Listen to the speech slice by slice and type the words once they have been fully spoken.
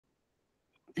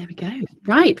There we go.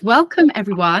 Right. Welcome,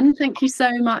 everyone. Thank you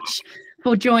so much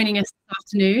for joining us this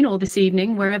afternoon or this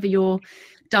evening, wherever you're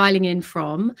dialing in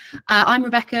from. I'm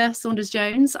Rebecca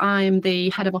Saunders-Jones. I'm the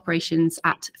Head of Operations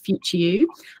at Future You,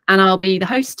 and I'll be the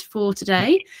host for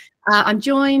today. I'm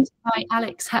joined by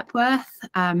Alex Hepworth,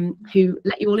 who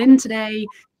let you all in today,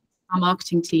 our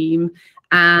marketing team,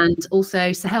 and also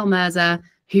Suhail Mirza,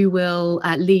 who will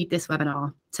lead this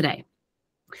webinar today.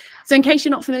 So in case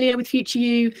you're not familiar with Future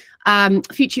You,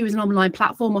 Future You is an online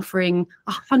platform offering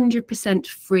 100%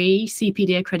 free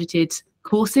CPD accredited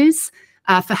courses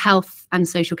for health and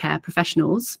social care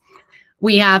professionals.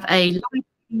 We have a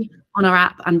library on our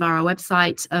app and via our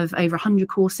website of over 100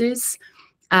 courses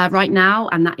right now,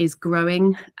 and that is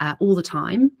growing all the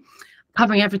time,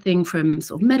 covering everything from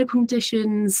sort of medical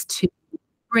conditions to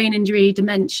brain injury,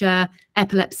 dementia,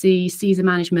 epilepsy, seizure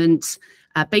management,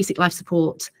 basic life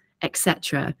support,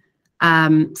 etc.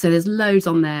 So there's loads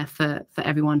on there for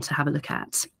everyone to have a look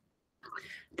at.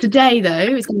 Today,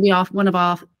 though, is going to be one of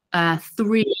our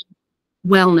 3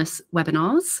 wellness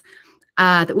webinars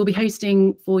that we'll be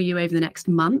hosting for you over the next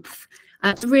month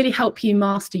to really help you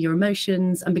master your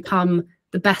emotions and become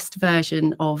the best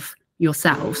version of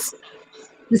yourselves.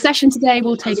 The session today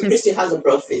will take us... has a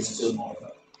profit too.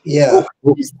 Yeah.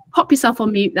 Just pop yourself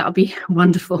on mute. That'll be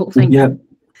wonderful. Thank you.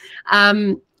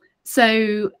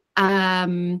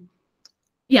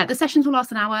 Yeah, the sessions will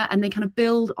last an hour and they kind of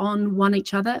build on one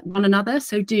another.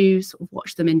 So do sort of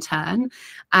watch them in turn.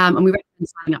 And we recommend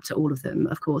signing up to all of them,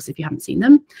 of course, if you haven't seen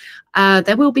them.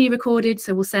 They will be recorded,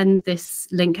 so we'll send this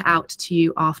link out to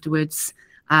you afterwards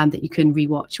that you can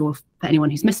rewatch, or for anyone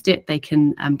who's missed it, they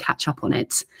can catch up on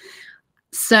it.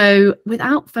 So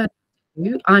without further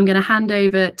ado, I'm going to hand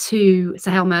over to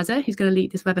Suhail Mirza, who's going to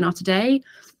lead this webinar today.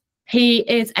 He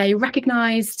is a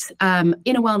recognised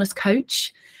inner wellness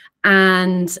coach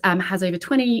and has over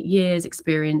 20 years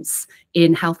experience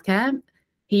in healthcare.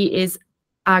 He is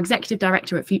our executive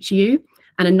director at Future You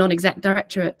and a non-exec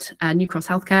director at New Cross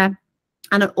Healthcare,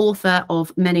 and an author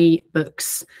of many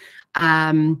books.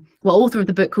 Author of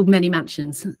the book called Many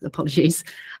Mansions, apologies,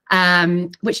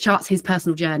 which charts his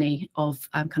personal journey of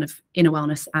kind of inner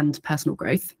wellness and personal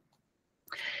growth.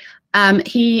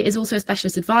 He is also a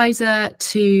specialist advisor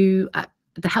to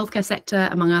the healthcare sector,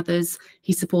 among others.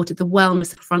 He supported the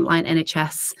wellness of frontline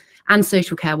NHS and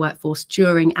social care workforce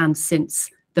during and since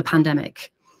the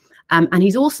pandemic. And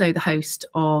he's also the host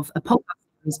of a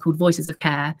podcast called Voices of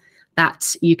Care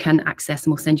that you can access,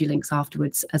 and we'll send you links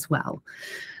afterwards as well.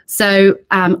 So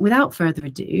without further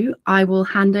ado, I will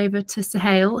hand over to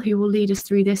Suhail, who will lead us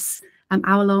through this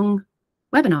hour-long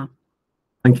webinar.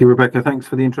 Thank you, Rebecca. Thanks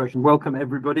for the introduction. Welcome,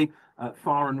 everybody,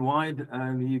 far and wide,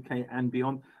 in the UK and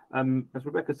beyond. As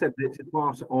Rebecca said, it's a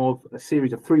part of a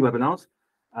series of 3 webinars.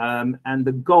 And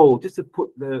the goal, just to put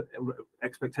the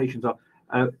expectations up,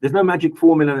 there's no magic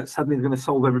formula that suddenly is going to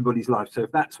solve everybody's life. So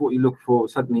if that's what you look for,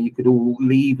 suddenly you could all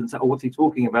leave and say, oh, what's he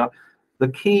talking about? The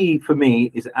key for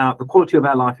me is the quality of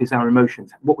our life is our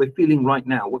emotions, what we're feeling right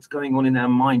now, what's going on in our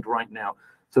mind right now.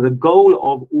 So the goal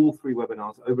of all 3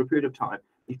 webinars over a period of time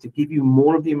is to give you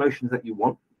more of the emotions that you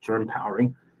want, which are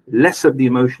empowering, less of the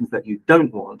emotions that you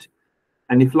don't want.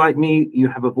 And if, like me, you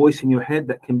have a voice in your head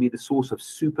that can be the source of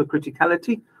super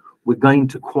criticality, we're going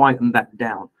to quieten that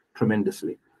down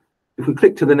tremendously. If we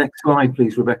click to the next slide,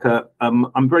 please, Rebecca.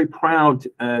 I'm very proud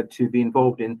to be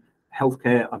involved in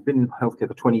healthcare. I've been in healthcare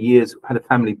for 20 years. I've had a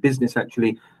family business,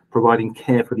 actually, providing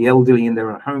care for the elderly in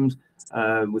their own homes,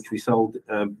 which we sold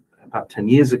about 10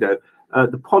 years ago.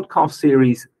 The podcast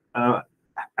series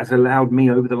has allowed me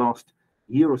over the last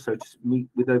year or so to meet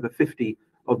with over 50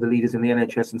 of the leaders in the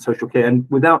NHS and social care. And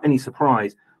without any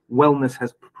surprise, wellness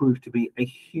has proved to be a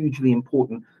hugely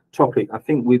important topic. I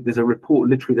think there's a report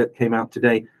literally that came out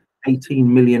today,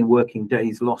 18 million working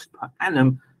days lost per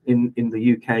annum in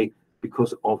the UK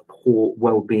because of poor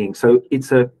well-being. So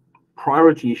it's a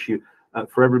priority issue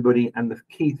for everybody. And the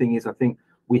key thing is, I think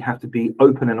we have to be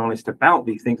open and honest about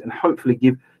these things and hopefully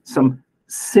give some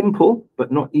simple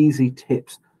but not easy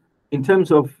tips. In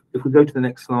terms of, if we go to the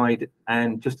next slide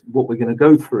and just what we're going to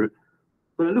go through,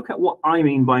 we're going to look at what I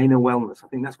mean by inner wellness. I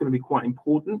think that's going to be quite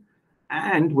important.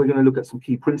 And we're going to look at some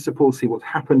key principles, see what's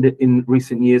happened in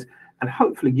recent years, and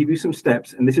hopefully give you some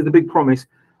steps. And this is the big promise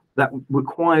that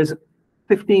requires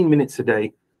 15 minutes a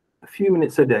day, a few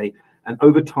minutes a day, and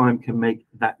over time can make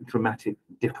that dramatic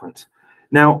difference.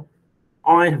 Now,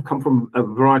 I have come from a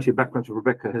variety of backgrounds,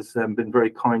 Rebecca has been very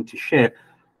kind to share.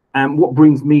 And what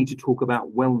brings me to talk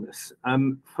about wellness?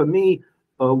 For me,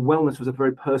 wellness was a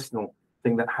very personal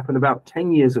thing that happened about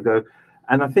 10 years ago.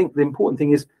 And I think the important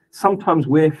thing is sometimes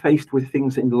we're faced with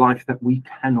things in life that we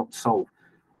cannot solve.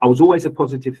 I was always a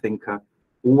positive thinker.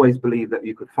 always believed that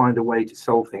you could find a way to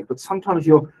solve things, but sometimes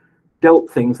you're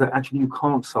dealt things that actually you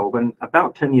can't solve. And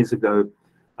about 10 years ago,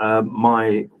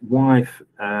 my wife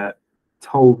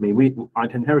told me,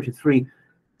 I'd inherited 3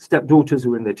 stepdaughters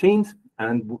who were in their teens,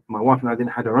 and my wife and I then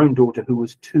had our own daughter who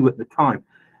was 2 at the time.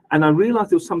 And I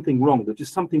realized there was something wrong, there's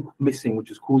just something missing, which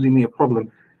was causing me a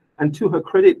problem. And to her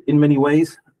credit, in many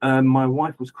ways, my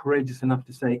wife was courageous enough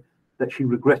to say that she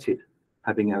regretted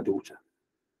having our daughter.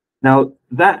 Now,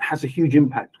 that has a huge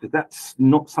impact, because that's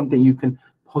not something you can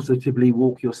positively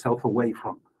walk yourself away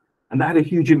from. And that had a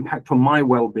huge impact on my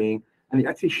well-being, and it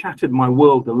actually shattered my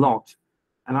world a lot.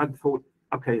 And I thought,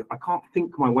 okay, I can't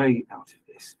think my way out of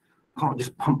this. I can't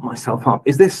just pump myself up.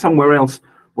 Is there somewhere else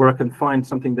where I can find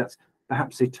something that's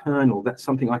perhaps eternal, that's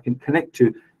something I can connect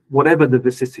to, whatever the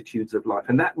vicissitudes of life?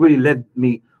 And that really led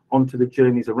me onto the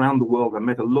journeys around the world. I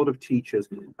met a lot of teachers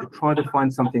to try to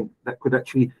find something that could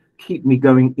actually keep me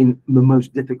going in the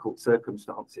most difficult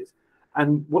circumstances.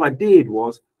 And what I did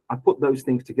was I put those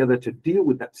things together to deal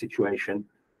with that situation.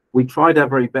 We tried our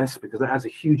very best, because that has a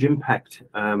huge impact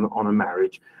on a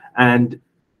marriage. And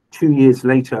 2 years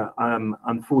later,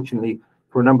 unfortunately,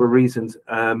 for a number of reasons,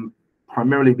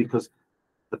 primarily because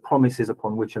the promises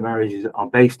upon which a marriages are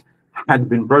based had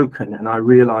been broken, and I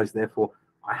realized, therefore,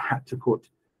 I had to put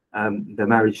the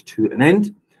marriage to an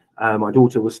end. My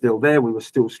daughter was still there, we were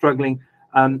still struggling.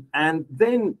 And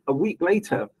then a week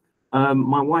later,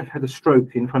 my wife had a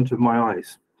stroke in front of my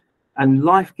eyes. And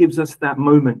life gives us that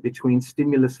moment between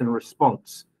stimulus and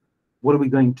response. What are we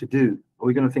going to do? Are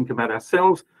we going to think about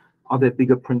ourselves? Are there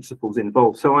bigger principles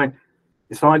involved? So I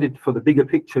decided, for the bigger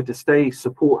picture, to stay,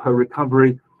 support her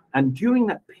recovery. And during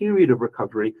that period of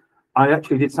recovery, I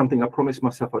actually did something I promised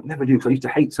myself I'd never do, because I used to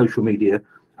hate social media.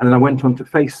 And then I went on to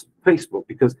Facebook,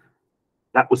 because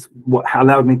that was what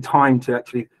allowed me time to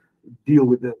actually deal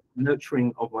with the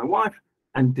nurturing of my wife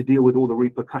and to deal with all the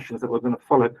repercussions that were going to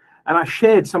follow. And I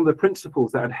shared some of the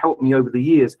principles that had helped me over the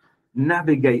years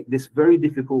navigate this very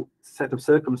difficult set of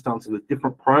circumstances with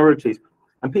different priorities.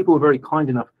 And people were very kind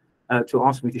enough to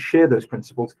ask me to share those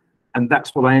principles. And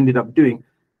that's what I ended up doing.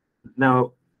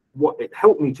 Now, what it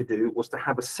helped me to do was to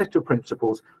have a set of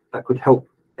principles that could help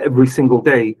every single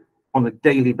day on a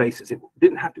daily basis. It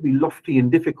didn't have to be lofty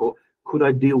and difficult. Could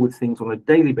I deal with things on a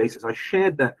daily basis? I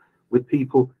shared that with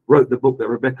people, wrote the book that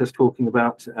Rebecca's talking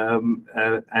about,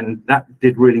 and that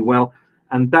did really well.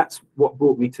 And that's what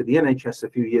brought me to the NHS a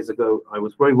few years ago. I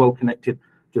was very well connected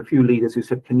to a few leaders who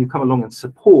said, can you come along and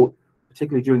support,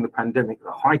 particularly during the pandemic,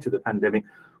 the height of the pandemic,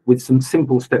 with some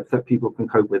simple steps that people can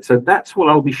cope with. So that's what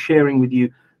I'll be sharing with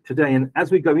you today. And as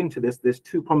we go into this, there's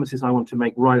 2 promises I want to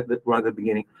make right at the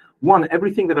beginning. One,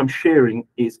 everything that I'm sharing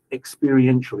is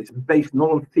experiential. It's based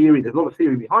not on theory. There's a lot of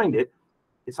theory behind it.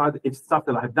 It's stuff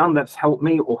that I've done that's helped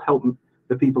me or helped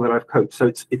the people that I've coached. So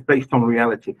it's based on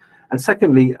reality. And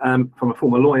secondly, from a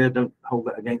former lawyer, don't hold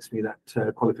that against me,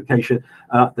 that qualification.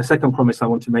 The second promise I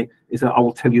want to make is that I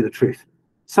will tell you the truth.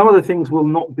 Some of the things will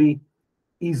not be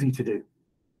easy to do.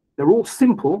 They're all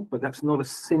simple, but that's not a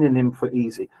synonym for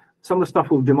easy. Some of the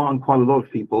stuff will demand quite a lot of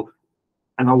people,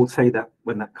 and I will say that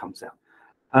when that comes out.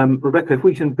 Rebecca, if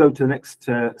we can go to the next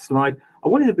slide. I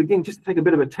wanted to begin just to take a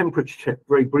bit of a temperature check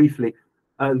very briefly.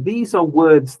 These are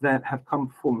words that have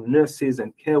come from nurses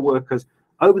and care workers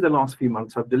over the last few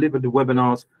months. I've delivered the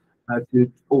webinars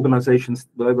to organizations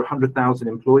with over 100,000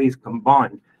 employees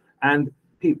combined, and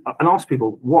asked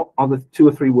people, what are the 2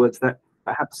 or 3 words that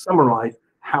perhaps summarize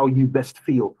how you best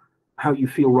feel, how you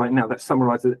feel right now, that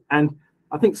summarizes it. And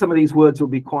I think some of these words will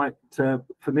be quite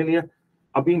familiar.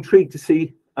 I'll be intrigued to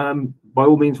see, by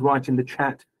all means, write in the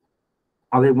chat,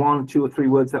 are there 1, 2 or 3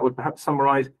 words that would perhaps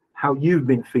summarize how you've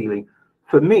been feeling?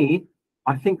 For me,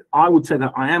 I think I would say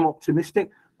that I am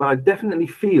optimistic, but I definitely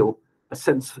feel a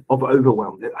sense of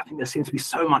overwhelm. I think there seems to be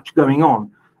so much going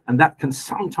on, and that can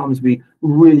sometimes be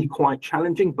really quite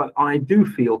challenging, but I do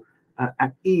feel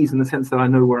at ease in the sense that I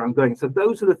know where I'm going. So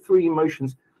those are the 3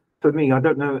 emotions for me. I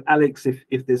don't know, Alex,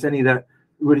 if there's any that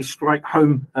really strike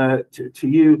home to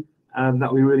you.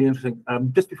 That would be really interesting.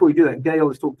 Just before we do that, Gail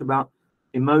has talked about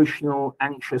emotional,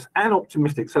 anxious, and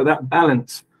optimistic. So that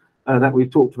balance that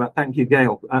we've talked about. Thank you,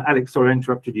 Gail. Alex, sorry I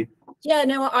interrupted you. Yeah,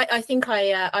 no, I think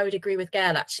I would agree with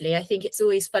Gail, actually. I think it's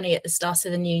always funny at the start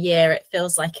of the new year. It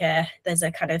feels like there's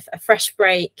a kind of a fresh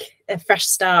break, a fresh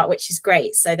start, which is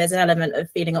great. So there's an element of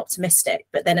feeling optimistic,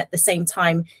 but then at the same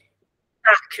time,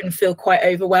 that can feel quite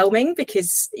overwhelming,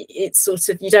 because it's sort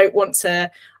of, you don't want to,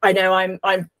 I know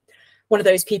I'm one of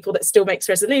those people that still makes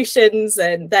resolutions,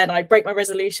 and then I break my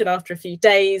resolution after a few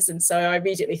days. And so I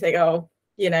immediately think, oh,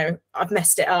 you know, I've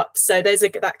messed it up. So there's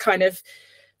that kind of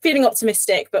feeling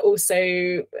optimistic, but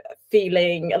also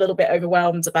feeling a little bit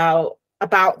overwhelmed about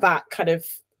about that kind of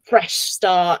fresh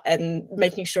start and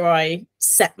making sure I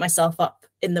set myself up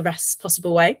in the best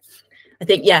possible way. I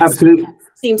think, yes, absolutely.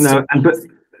 Seems no, to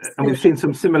and we've seen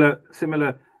some similar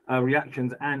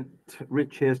reactions. And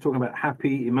Rich here is talking about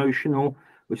happy, emotional,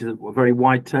 which is a very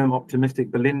wide term.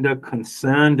 Optimistic. Belinda,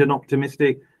 concerned and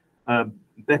optimistic.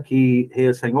 Becky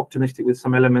here saying optimistic with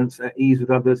some elements, at ease with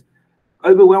others.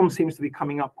 Overwhelmed seems to be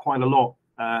coming up quite a lot.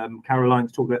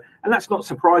 Caroline's talking about, and that's not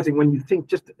surprising when you think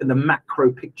just in the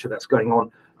macro picture that's going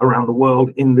on around the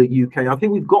world in the UK. I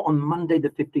think we've got on Monday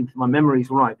the 15th, if my memory's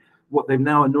right, what they've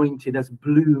now anointed as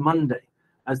Blue Monday,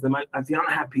 as the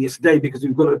unhappiest day, because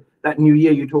we've got that new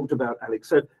year you talked about, Alex.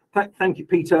 So thank you,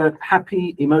 Peter.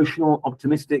 Happy, emotional,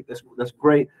 optimistic. That's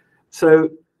great. So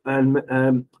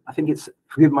I think it's,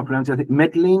 forgive my pronunciation, I think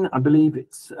Medline, I believe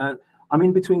it's, I'm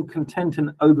in between content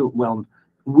and overwhelmed.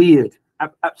 Weird.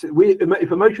 Absolutely weird.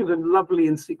 If emotions are lovely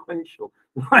and sequential,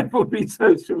 life would be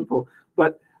so simple.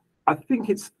 But I think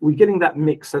we're getting that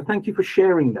mix. So thank you for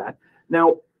sharing that.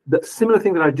 Now, the similar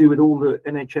thing that I do with all the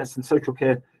NHS and social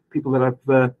care people that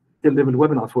I've delivered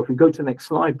webinars for. If we go to the next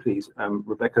slide, please,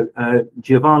 Rebecca.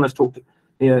 Giovanna's talked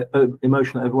here,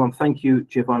 emotional overwhelm. Thank you,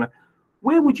 Giovanna.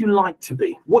 Where would you like to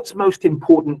be? What's most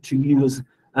important to you as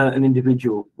an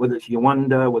individual, whether it's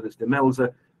Yawanda, whether it's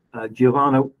Demelza,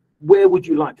 Giovanna, where would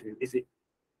you like to be? Is it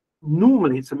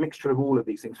normally it's a mixture of all of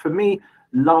these things. For me,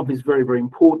 love is very, very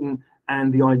important,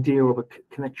 and the idea of a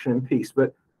connection and peace.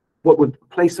 But what would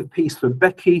place of peace for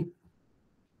Becky?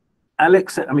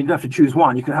 Alex, I mean, you don't have to choose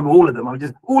one. You can have all of them.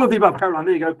 All of the above, Caroline.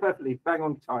 There you go, perfectly, bang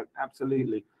on time,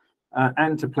 absolutely.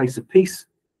 And to place of peace,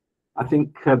 I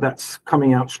think that's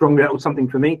coming out strongly. That was something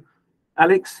for me.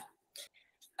 Alex?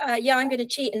 Yeah, I'm going to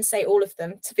cheat and say all of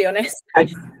them, to be honest.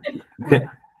 Okay.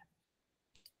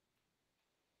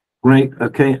 Great.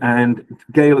 Okay. And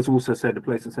Gail has also said a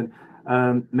place of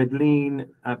Medline,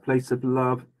 a place of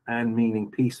love and meaning.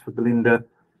 Peace for Belinda.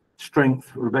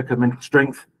 Strength. Rebecca, mental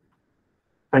strength.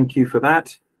 Thank you for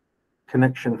that.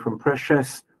 Connection from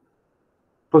Precious.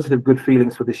 Positive good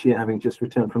feelings for this year, having just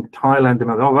returned from Thailand.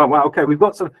 Oh, wow. Okay. We've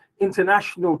got some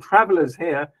international travelers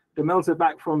here. Demelza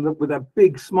back with a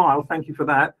big smile. Thank you for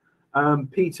that.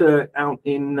 Peter out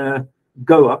in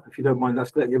Goa, if you don't mind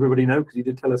us letting everybody know, because you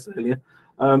did tell us earlier.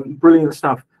 Brilliant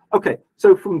stuff. Okay,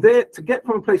 so from there, to get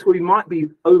from a place where we might be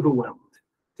overwhelmed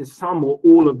to some or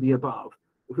all of the above,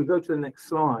 if we go to the next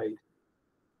slide,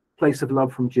 place of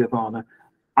love from Giovanna,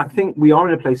 I think we are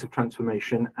in a place of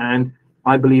transformation, and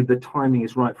I believe the timing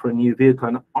is right for a new vehicle,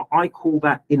 and I call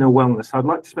that inner wellness. I'd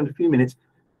like to spend a few minutes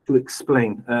to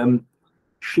explain.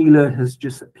 Sheila has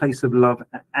just a place of love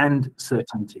and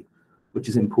certainty, which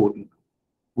is important.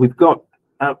 We've got,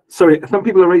 sorry, some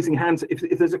people are raising hands.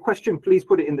 If there's a question, please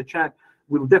put it in the chat.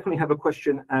 We'll definitely have a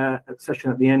question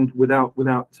session at the end without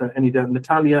any doubt.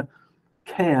 Natalia,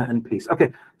 care and peace.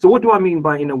 Okay, so what do I mean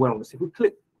by inner wellness? If we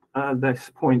click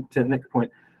this point, next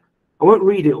point, I won't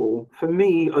read it all. For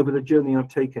me, over the journey I've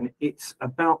taken, it's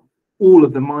about all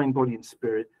of the mind, body, and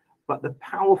spirit. But the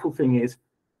powerful thing is,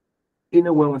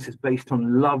 inner wellness is based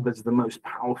on love as the most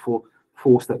powerful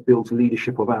force that builds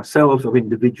leadership of ourselves, of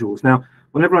individuals. Now,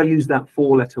 whenever I use that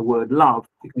four-letter word love,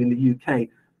 particularly in the UK,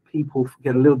 people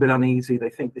get a little bit uneasy. They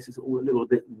think this is all a little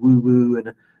bit woo-woo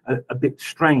and a bit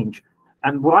strange.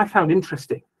 And what I found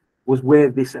interesting was where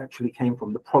this actually came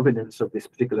from, the provenance of this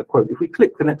particular quote. If we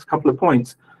click the next couple of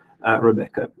points,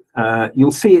 Rebecca,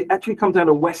 you'll see it actually comes out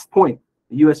of West Point,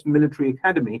 the US Military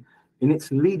Academy, in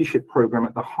its leadership program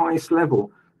at the highest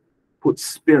level, puts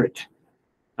spirit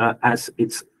as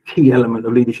its key element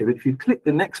of leadership. If you click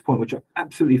the next point, which I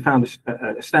absolutely found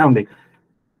astounding,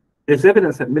 there's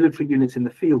evidence that military units in the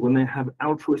field, when they have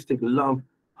altruistic love,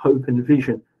 hope, and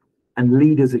vision, and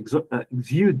leaders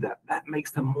exude that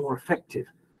makes them more effective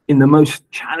in the most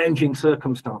challenging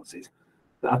circumstances.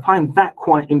 I find that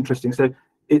quite interesting. So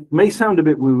it may sound a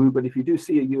bit woo-woo, but if you do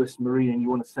see a US Marine and you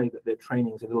want to say that their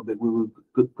training is a little bit woo-woo,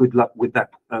 good luck with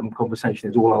that conversation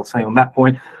is all I'll say on that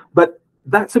point. But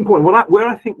that's important. Where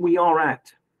I think we are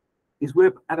at is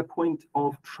we're at a point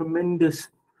of tremendous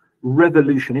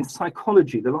revolution in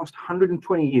psychology. The last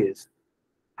 120 years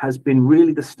has been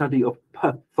really the study of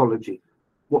pathology.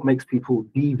 What makes people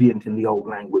deviant in the old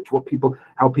language,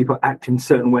 how people act in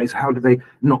certain ways, how do they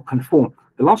not conform.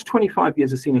 The last 25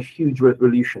 years has seen a huge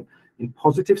revolution in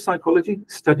positive psychology,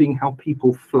 studying how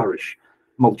people flourish.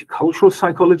 Multicultural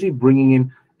psychology, bringing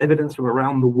in evidence from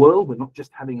around the world. We're not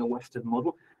just having a Western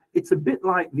model. It's a bit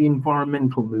like the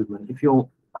environmental movement. If you're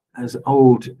as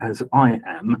old as I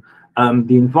am,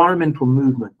 the environmental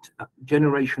movement a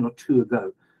generation or two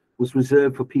ago was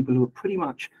reserved for people who were pretty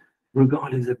much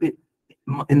regarded as a bit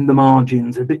in the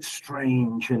margins, a bit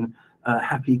strange, and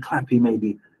happy clappy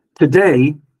maybe.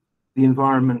 Today, the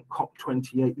environment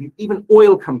COP28, even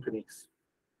oil companies,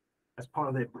 as part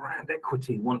of their brand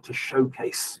equity, want to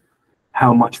showcase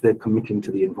how much they're committing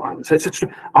to the environment. So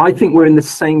I think we're in the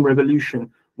same revolution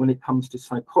when it comes to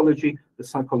psychology, the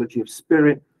psychology of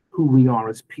spirit, who we are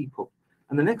as people.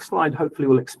 And the next slide hopefully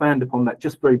will expand upon that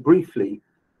just very briefly.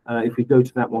 If we go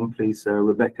to that one, please,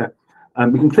 Rebecca.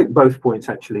 We can click both points,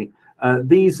 actually.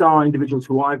 These are individuals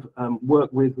who I've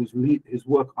worked with, whose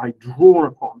work I draw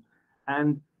upon.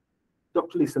 And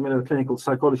Dr. Lisa Miller, the clinical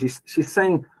psychologist, she's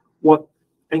saying what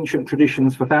ancient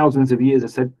traditions for thousands of years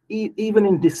have said, even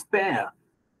in despair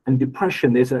and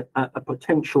depression, there's a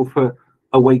potential for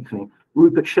awakening.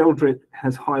 Rupert Sheldrake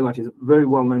has highlighted, a very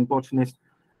well-known botanist,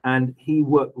 and he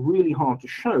worked really hard to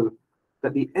show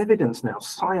that the evidence now,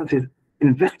 science is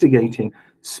investigating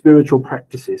spiritual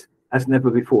practices as never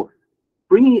before.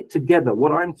 Bringing it together,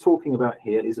 what I'm talking about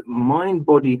here is mind,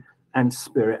 body, and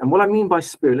spirit. And what I mean by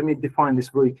spirit, let me define this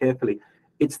very carefully.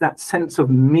 It's that sense of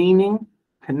meaning,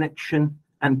 connection,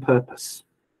 and purpose.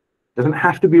 Doesn't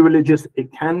have to be religious,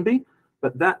 it can be,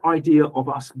 but that idea of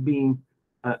us being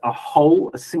a whole,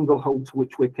 a single whole to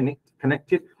which we're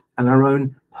connected, and our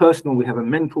own personal, we have a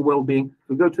mental well-being. If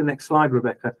we go to the next slide,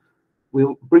 Rebecca,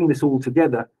 we'll bring this all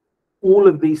together. All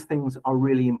of these things are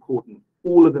really important.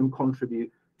 All of them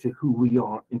contribute to who we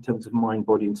are in terms of mind,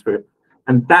 body, and spirit.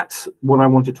 And that's what I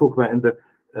want to talk about in the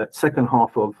second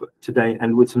half of today,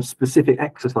 and with some specific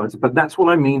exercises. But that's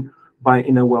what I mean by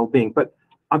inner well-being. But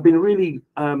I've been really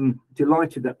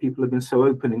delighted that people have been so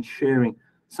open in sharing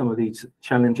some of these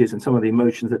challenges and some of the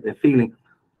emotions that they're feeling.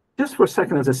 Just for a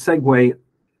second, as a segue,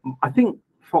 I think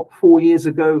 4 years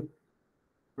ago,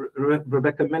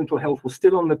 Rebecca, mental health was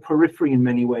still on the periphery in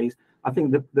many ways. I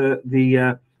think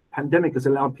the pandemic has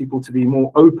allowed people to be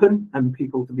more open and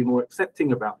people to be more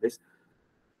accepting about this.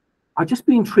 I've just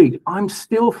been intrigued. I'm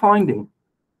still finding,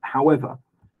 however,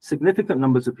 significant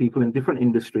numbers of people in different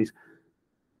industries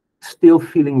still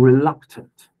feeling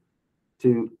reluctant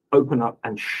to open up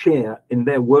and share in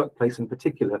their workplace in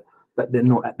particular that they're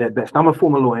not at their best. I'm a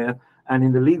former lawyer, and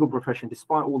in the legal profession,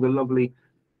 despite all the lovely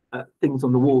things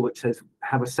on the wall which says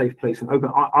have a safe place and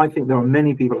open, I think there are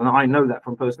many people, and I know that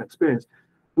from personal experience,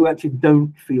 who actually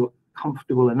don't feel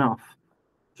comfortable enough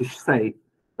to say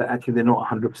that actually they're not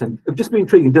 100%. I've just been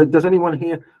intriguing. Does anyone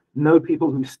here know people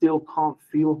who still can't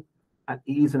feel at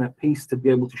ease and at peace to be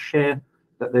able to share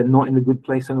that they're not in a good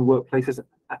place in the workplaces?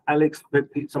 Alex,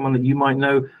 someone that you might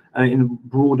know, in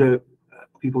broader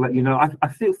people that you know,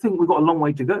 I still think we've got a long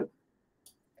way to go.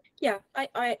 Yeah,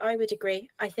 I would agree.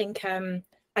 I think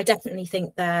I definitely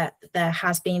think there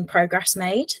has been progress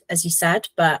made, as you said,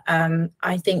 but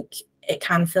I think it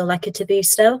can feel like a taboo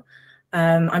still.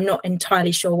 I'm not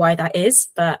entirely sure why that is,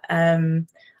 but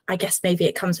I guess maybe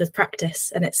it comes with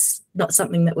practice, and it's not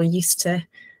something that we're used to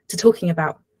talking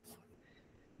about.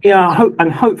 Yeah,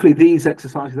 and hopefully these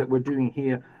exercises that we're doing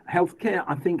here, healthcare,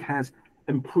 I think, has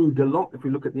improved a lot if we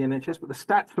look at the NHS, but the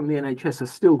stats from the NHS are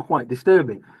still quite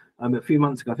disturbing. A few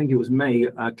months ago, I think it was May,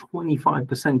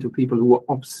 25% of people who were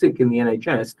off sick in the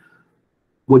NHS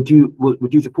were due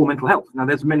to poor mental health. Now,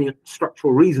 there's many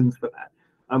structural reasons for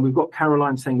that. We've got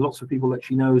Caroline saying lots of people that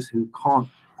she knows who can't,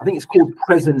 I think it's called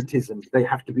presentism. They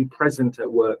have to be present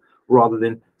at work rather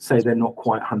than say they're not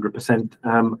quite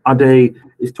 100%. Ade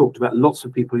is talked about lots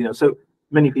of people, you know, so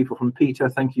many people from Peter.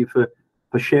 Thank you for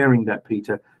sharing that,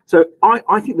 Peter. So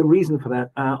I think the reason for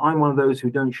that, I'm one of those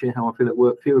who don't share how I feel at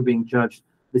work, fear of being judged.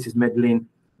 This is Medellin.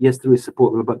 Yes, there is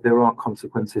support, but there are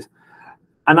consequences.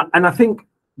 And I think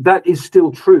that is still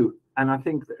true. And I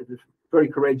think that it's very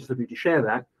courageous of you to share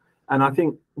that. And I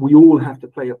think we all have to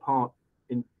play a part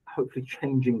in hopefully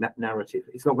changing that narrative.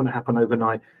 It's not going to happen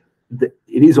overnight. It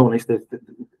is honest,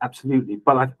 absolutely.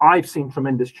 But I've seen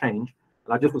tremendous change.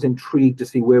 And I just was intrigued to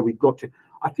see where we got to.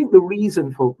 I think the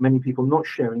reason for many people not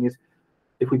sharing is,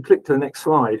 if we click to the next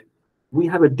slide, we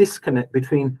have a disconnect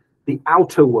between the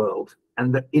outer world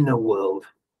and the inner world.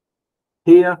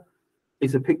 Here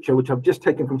is a picture which I've just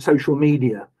taken from social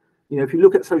media. You know, if you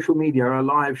look at social media, our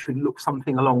lives should look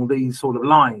something along these sort of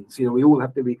lines. You know, we all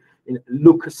have to be, you know,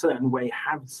 look a certain way,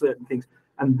 have certain things,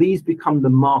 and these become the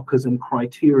markers and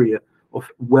criteria of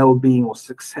well-being or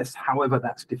success, however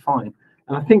that's defined.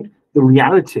 And I think the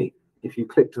reality, if you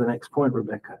click to the next point,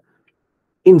 Rebecca,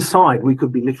 inside we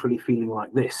could be literally feeling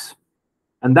like this.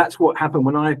 And that's what happened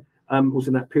when I was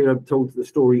in that period. I told the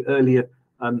story earlier.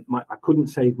 I couldn't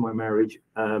save my marriage.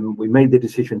 We made the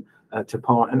decision to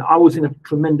part, and I was in a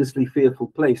tremendously fearful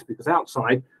place, because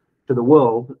outside to the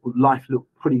world, life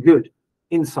looked pretty good.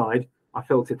 Inside, I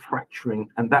felt it fracturing,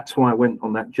 and that's why I went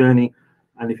on that journey.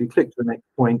 And if you click to the next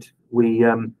point, we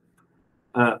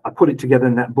I put it together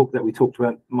in that book that we talked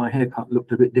about. My haircut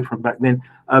looked a bit different back then,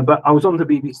 but I was on the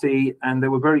BBC and they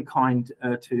were very kind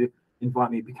to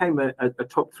invite me. It became a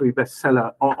top 3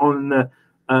 bestseller on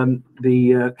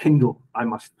the Kindle, I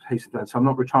must hasten to add. So I'm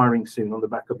not retiring soon on the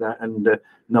back of that, and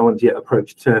no one's yet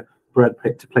approached Brad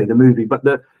Pitt to play the movie. But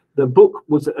the book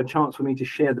was a chance for me to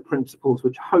share the principles,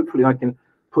 which hopefully I can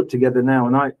put together now.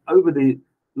 And over the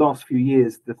last few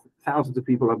years, the thousands of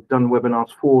people I've done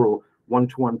webinars for, or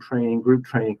one-to-one training, group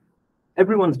training,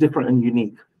 everyone's different and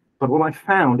unique. But what I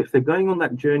found, if they're going on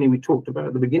that journey we talked about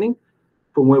at the beginning,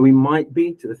 from where we might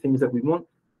be to the things that we want,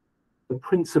 the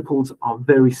principles are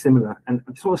very similar. And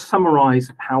I just want to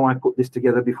summarize how I put this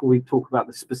together before we talk about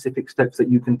the specific steps that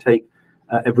you can take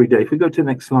every day. If we go to the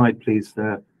next slide, please,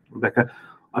 Rebecca.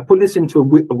 I put this into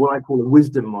what I call a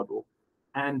wisdom model.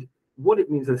 And what it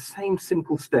means are the same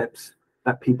simple steps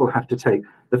that people have to take.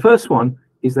 The first one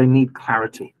is they need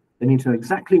clarity. They need to know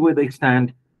exactly where they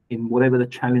stand in whatever the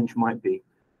challenge might be.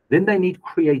 Then they need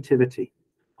creativity.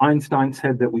 Einstein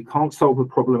said that we can't solve a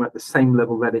problem at the same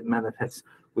level that it manifests.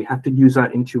 We have to use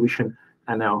our intuition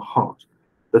and our heart.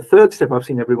 The third step I've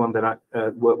seen everyone that I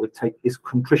work with take is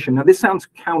contrition. Now, this sounds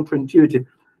counterintuitive.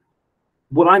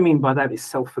 What I mean by that is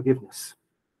self-forgiveness.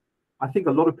 I think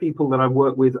a lot of people that I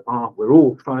work with we're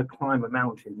all trying to climb a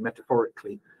mountain,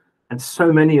 metaphorically. And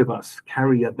so many of us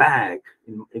carry a bag,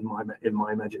 in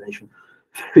my imagination,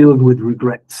 filled with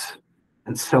regrets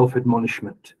and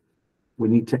self-admonishment. We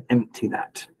need to empty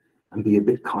that and be a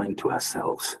bit kind to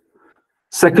ourselves.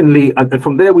 Secondly, and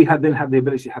from there we then have the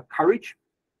ability to have courage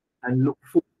and look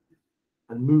forward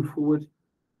and move forward.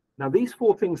 Now, these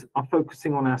 4 things are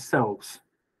focusing on ourselves.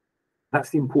 That's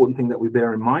the important thing that we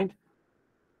bear in mind.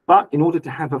 But in order to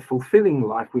have a fulfilling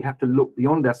life, we have to look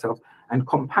beyond ourselves. And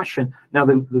compassion, now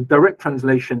the direct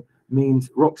translation means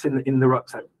rocks in the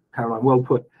rucksack, Caroline, well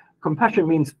put. Compassion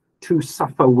means to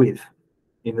suffer with,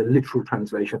 in the literal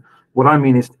translation. What I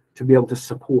mean is to be able to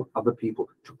support other people,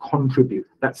 to contribute,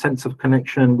 that sense of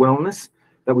connection and wellness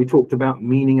that we talked about,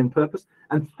 meaning and purpose.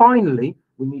 And finally,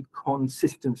 we need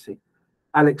consistency.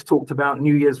 Alex talked about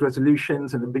New Year's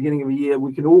resolutions and the beginning of the year.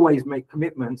 We can always make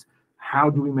commitments. How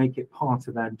do we make it part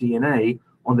of our DNA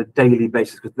on a daily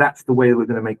basis? Because that's the way we're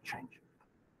going to make change.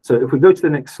 So if we go to the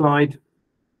next slide,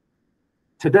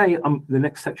 today, the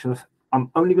next section, I'm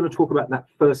only going to talk about that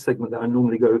first segment that I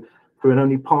normally go through, and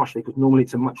only partially, because normally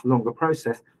it's a much longer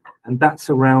process, and that's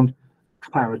around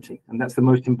clarity. And that's the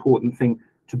most important thing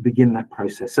to begin that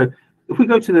process. So if we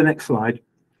go to the next slide,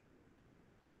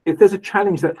 if there's a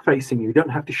challenge that's facing you, you don't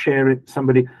have to share it with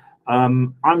somebody.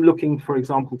 I'm looking, for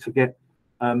example, to get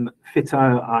fitter.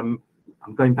 I'm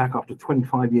going back after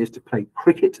 25 years to play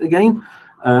cricket again,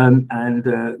 and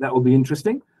that will be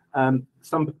interesting.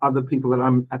 Some other people that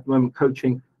I'm at the moment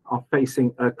coaching are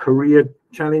facing a career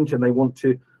challenge and they want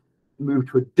to move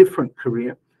to a different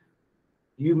career.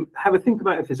 You have a think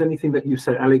about if there's anything that you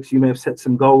said, Alex, you may have set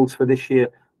some goals for this year,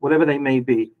 whatever they may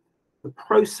be. The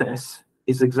process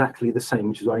is exactly the same,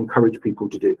 which is what I encourage people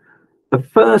to do. The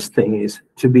first thing is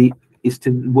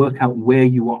to work out where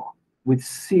you are with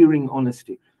searing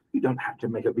honesty. You don't have to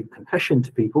make a big confession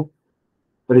to people,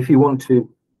 but if you want to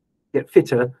get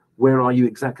fitter, where are you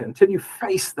exactly? Until you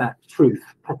face that truth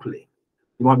properly.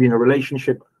 You might be in a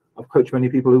relationship. I've coached many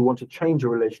people who want to change a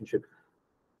relationship.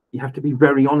 You have to be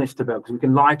very honest about it, because we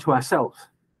can lie to ourselves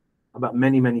about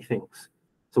many, many things.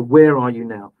 So where are you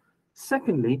now?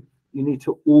 Secondly, you need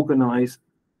to organize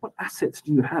what assets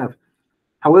do you have,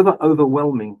 however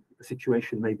overwhelming the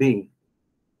situation may be.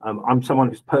 I'm someone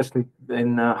who's personally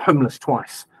been homeless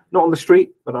twice, not on the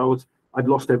street, but I'd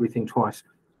lost everything twice.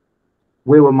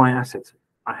 Where were my assets?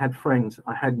 I had friends,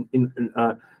 I had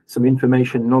some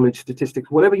information, knowledge,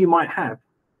 statistics, whatever you might have.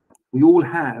 We all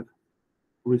have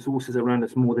resources around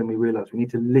us more than we realize. We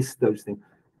need to list those things.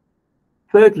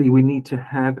 Thirdly, we need to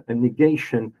have a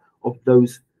negation of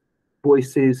those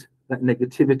voices, that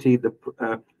negativity,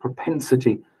 the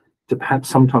propensity to perhaps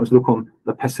sometimes look on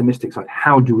the pessimistic side.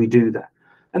 How do we do that?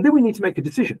 And then we need to make a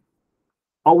decision.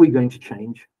 Are we going to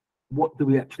change? What do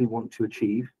we actually want to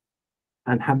achieve?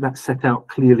 And have that set out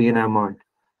clearly in our mind.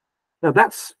 Now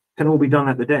that's can all be done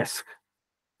at the desk.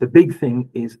 The big thing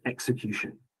is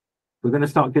execution. We're going to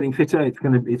start getting fitter. It's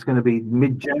going to be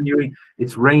mid-January.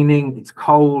 It's raining. It's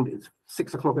cold. It's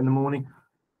 6 o'clock in the morning.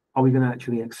 Are we going to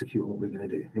actually execute what we're going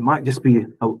to do? It might just be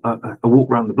a walk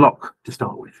around the block to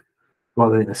start with,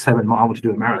 rather than a 7-mile. I want to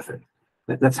do a marathon.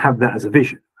 Let's have that as a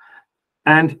vision.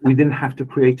 And we then have to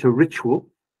create a ritual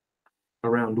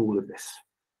around all of this.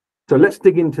 So let's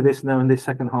dig into this now in this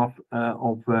second half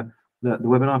of the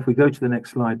webinar. If we go to the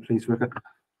next slide, please, Rebecca.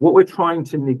 What we're trying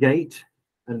to negate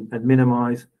and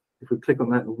minimize, if we click on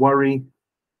that, worry,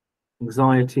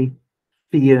 anxiety,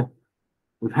 fear.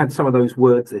 We've had some of those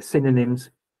words, they're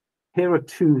synonyms. Here are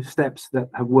 2 steps that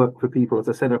have worked for people. As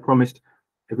I said, I promised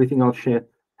everything I'll share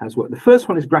has worked. The first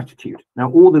one is gratitude.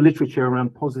 Now, all the literature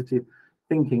around positive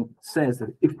thinking says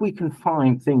that if we can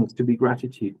find things to be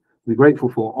grateful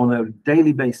for on a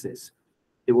daily basis,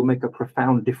 it will make a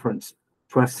profound difference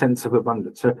to our sense of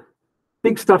abundance. So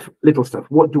big stuff, little stuff.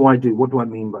 What do I do? What do I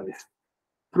mean by this?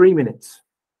 3 minutes.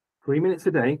 3 minutes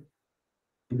a day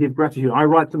to give gratitude. I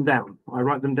write them down. I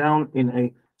write them down in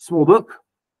a small book.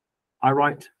 I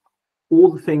write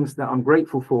all the things that I'm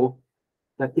grateful for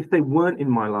that if they weren't in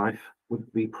my life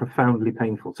would be profoundly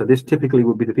painful. So this typically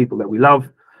would be the people that we love,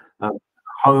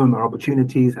 home, our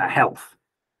opportunities, our health.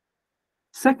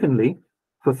 Secondly,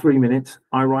 for 3 minutes,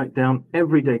 I write down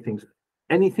everyday things,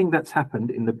 anything that's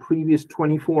happened in the previous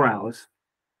 24 hours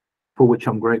for which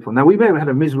I'm grateful. Now, we may have had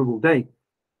a miserable day.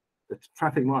 The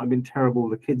traffic might have been terrible.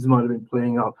 The kids might have been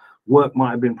playing up. Work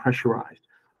might have been pressurized.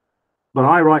 But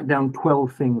I write down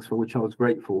 12 things for which I was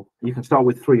grateful. You can start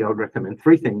with 3, I would recommend.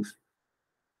 3 things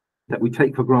that we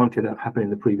take for granted that have happened in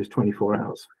the previous 24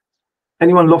 hours.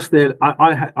 Anyone lost their,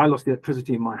 I lost the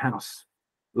electricity in my house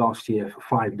last year for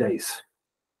 5 days.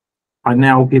 I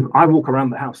walk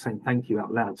around the house saying thank you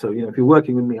out loud. So, if you're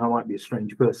working with me, I might be a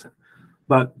strange person,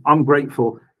 but I'm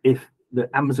grateful if the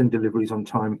Amazon delivery is on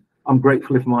time. I'm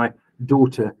grateful if my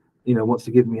daughter, wants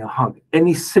to give me a hug.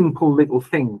 Any simple little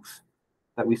things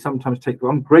that we sometimes take.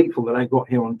 I'm grateful that I got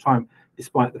here on time,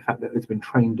 despite the fact that there's been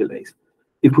train delays.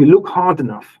 If we look hard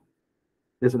enough,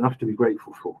 there's enough to be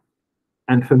grateful for.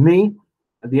 And for me,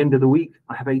 at the end of the week,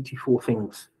 I have 84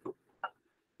 things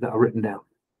that are written down.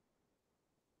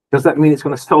 Does that mean it's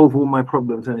going to solve all my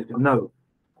problems? No,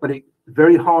 but it's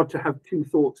very hard to have 2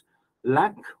 thoughts: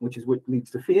 lack, which is what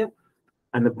leads to fear,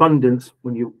 and abundance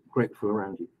when you're grateful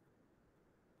around you.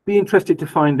 Be interested to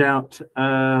find out.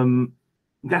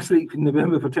 Gas leak in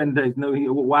November for 10 days. No,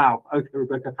 wow. Okay,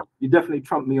 Rebecca, you definitely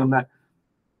trumped me on that.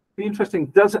 Be interesting.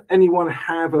 Does anyone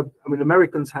have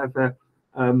Americans have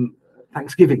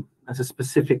Thanksgiving as a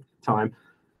specific time.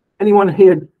 Anyone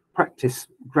here practice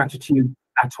gratitude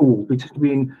at all? It's just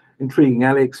being intriguing.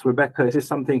 Alex, Rebecca, is this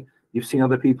something you've seen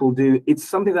other people do? It's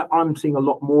something that I'm seeing a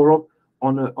lot more of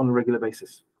on a regular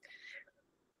basis.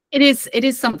 It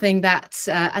is something that,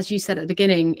 as you said at the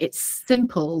beginning, it's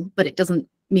simple, but it doesn't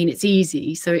mean it's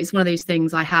easy. So it's one of those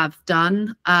things I have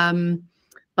done,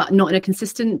 but not in a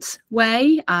consistent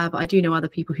way. But I do know other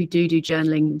people who do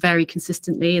journaling very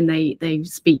consistently, and they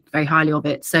speak very highly of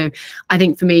it. So I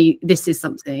think for me, this is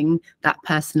something that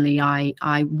personally I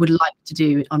would like to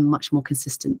do on a much more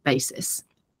consistent basis.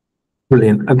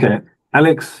 Brilliant. Okay,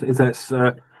 Alex, is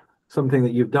that something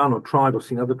that you've done or tried or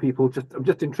seen other people? I'm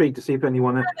just intrigued to see if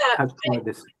anyone has tried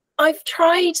this. I've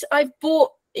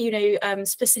bought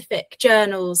specific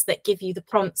journals that give you the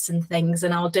prompts and things,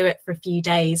 and I'll do it for a few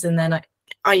days and then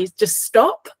I just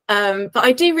stop. But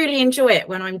I do really enjoy it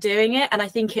when I'm doing it, and I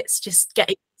think it's just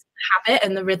getting the habit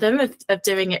and the rhythm of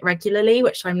doing it regularly,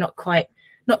 which I'm not quite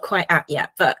at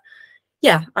yet. But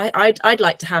yeah, I'd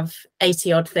like to have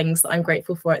 80 odd things that I'm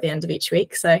grateful for at the end of each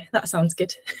week. So that sounds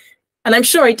good. And I'm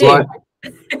sure I do. Right.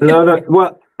 No.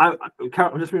 Well, I'm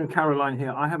just reading Caroline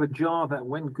here. I have a jar that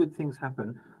when good things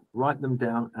happen, write them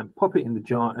down and pop it in the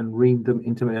jar and read them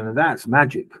into it. And that's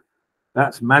magic.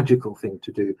 That's a magical thing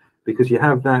to do, because you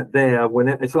have that there when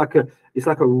it's like a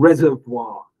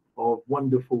reservoir of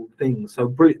wonderful things. So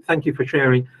brilliant. Thank you for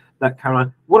sharing that,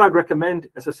 Caroline. What I'd recommend,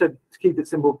 as I said, to keep it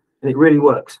simple, and it really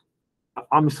works.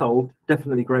 I'm sold.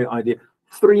 Definitely great idea.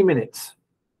 3 minutes.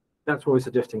 That's what we're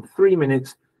suggesting. 3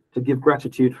 minutes to give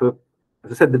gratitude for,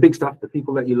 as I said, the big stuff, the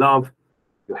people that you love,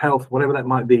 your health, whatever that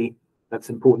might be, that's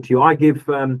important to you. I give,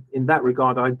 in that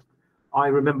regard, I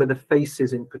remember the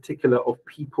faces in particular of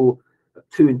people,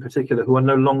 2 in particular, who are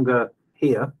no longer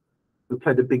here, who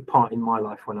played a big part in my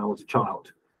life when I was a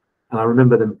child. And I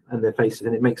remember them and their faces,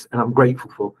 and I'm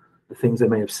grateful for the things they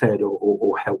may have said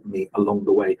or helped me along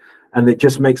the way. And it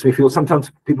just makes me feel,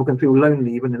 sometimes people can feel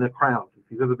lonely even in a crowd. If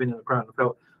you've ever been in a crowd and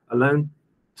felt alone,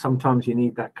 sometimes you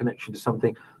need that connection to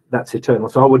something that's eternal.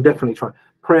 So I would definitely try.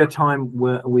 Prayer time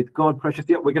with God, Precious.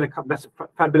 Yeah, we're going to come. That's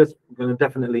fabulous. We're going to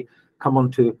definitely come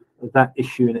on to that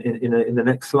issue in the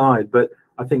next slide. But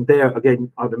I think there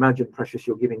again, I'd imagine, Precious,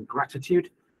 you're giving gratitude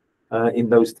in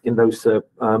those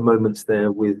moments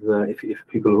there with if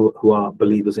people who are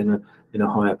believers in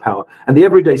a higher power. And the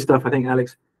everyday stuff, I think,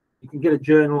 Alex, you can get a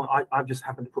journal. I've just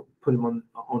happened to put them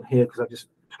on here because I just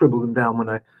scribble them down when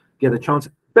I get a chance.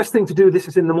 Best thing to do this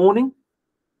is in the morning,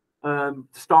 to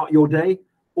start your day,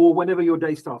 or whenever your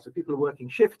day starts. If people are working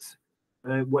shifts,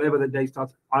 whatever the day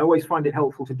starts, I always find it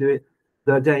helpful to do it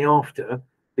the day after,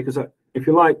 because if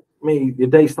you like, maybe your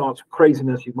day starts with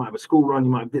craziness, you might have a school run,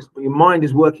 you might have this, but your mind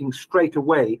is working straight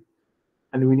away,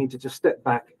 and we need to just step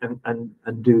back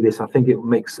and do this. I think it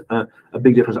makes a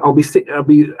big difference. I'll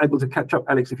be able to catch up,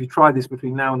 Alex, if you try this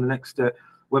between now and the next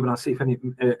webinar, see if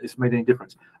it's made any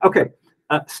difference. Okay,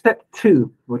 step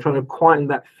 2, we're trying to quieten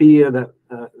that fear,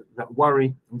 that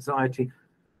worry, anxiety,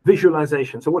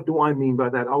 visualization. So what do I mean by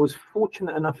that? I was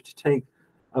fortunate enough to take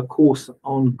a course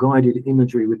on guided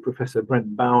imagery with Professor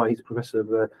Brent Bauer. He's a professor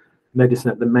of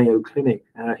medicine at the Mayo Clinic.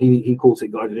 He calls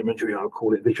it guided imagery, I'll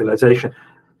call it visualization.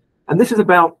 And this is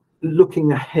about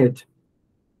looking ahead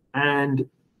and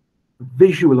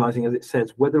visualizing, as it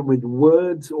says, whether with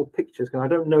words or pictures. Because I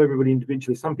don't know everybody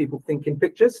individually. Some people think in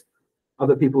pictures,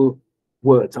 other people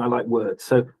words. I like words.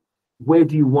 So where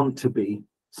do you want to be?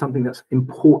 Something that's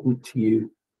important to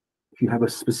you. If you have a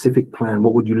specific plan,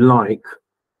 what would you like?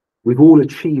 We've all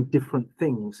achieved different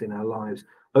things in our lives,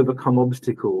 overcome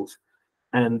obstacles,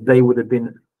 and they would have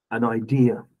been an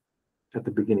idea at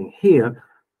the beginning. Here,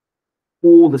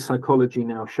 all the psychology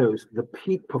now shows the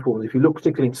peak performance. If you look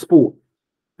particularly in sport,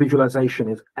 visualization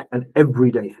is an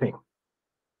everyday thing.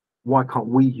 Why can't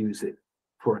we use it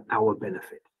for our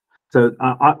benefit? So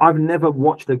I've never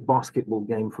watched a basketball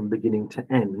game from beginning to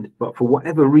end, but for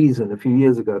whatever reason, a few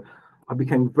years ago, I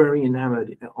became very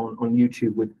enamored on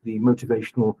YouTube with the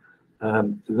motivational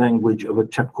language of a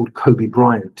chap called Kobe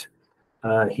Bryant.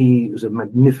 He was a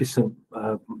magnificent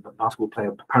basketball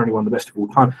player, apparently one of the best of all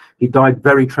time. He died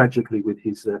very tragically with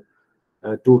his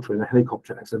daughter in a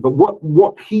helicopter accident. But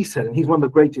what he said, and he's one of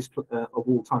the greatest of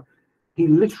all time, he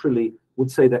literally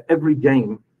would say that every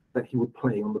game that he would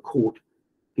play on the court,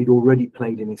 he'd already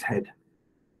played in his head.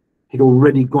 He'd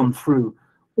already gone through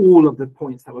all of the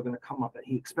points that were going to come up that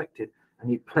he expected, and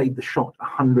he played the shot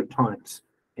 100 times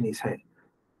in his head.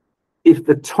 If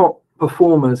the top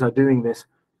performers are doing this,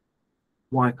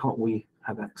 why can't we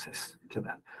have access to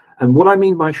that? And what I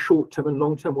mean by short-term and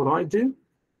long-term, what I do,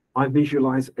 I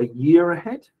visualize a year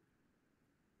ahead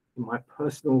in my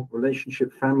personal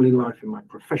relationship, family life, in my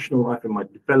professional life, in my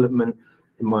development,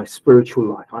 in my spiritual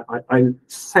life. I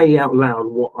say out loud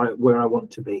where I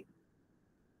want to be.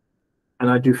 And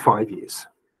I do 5 years.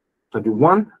 So I do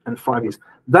 1 and 5 years.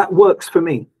 That works for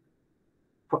me.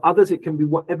 For others, it can be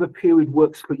whatever period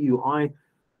works for you. I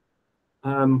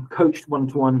coached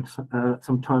one-to-one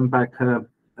some time back, an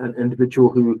individual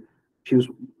who, she was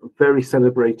a very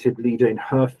celebrated leader in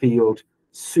her field,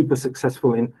 super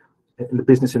successful in the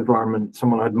business environment,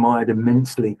 someone I admired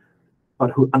immensely,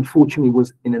 but who unfortunately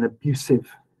was in an abusive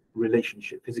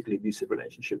relationship, physically abusive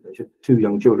relationship. She had 2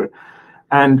 young children.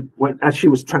 And as she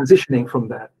was transitioning from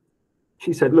that,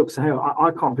 she said, look, Suhail,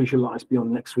 I can't visualize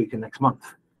beyond next week and next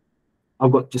month.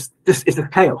 I've got just this, it's a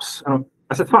chaos. And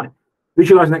I said, fine,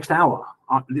 visualize next hour.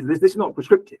 This is not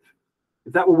prescriptive.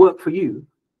 If that will work for you,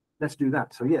 let's do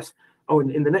that. So yes. Oh,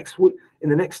 in the next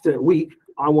week,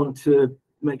 I want to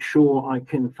make sure I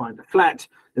can find a flat.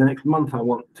 In the next month, I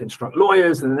want to instruct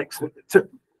lawyers. In the next,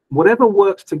 whatever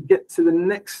works to get to the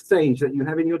next stage that you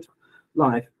have in your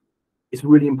life is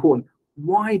really important.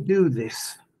 Why do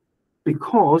this?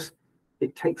 Because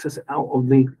it takes us out of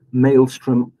the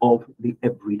maelstrom of the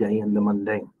everyday and the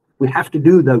mundane. We have to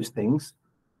do those things,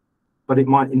 but it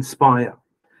might inspire.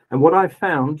 And what I've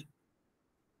found,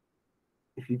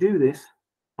 if you do this,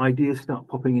 ideas start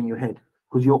popping in your head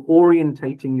because you're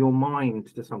orientating your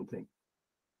mind to something.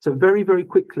 So very, very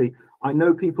quickly, I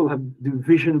know people do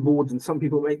vision boards, and some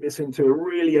people make this into a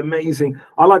really amazing.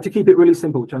 I like to keep it really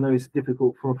simple, which I know is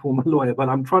difficult for a former lawyer, but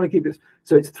I'm trying to keep it.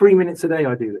 So it's 3 minutes a day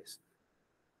I do this.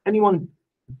 Anyone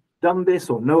done this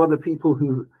or know other people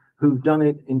who've done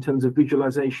it in terms of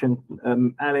visualization?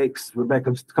 Alex, Rebecca,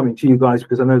 I'm coming to you guys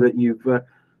because I know that you've,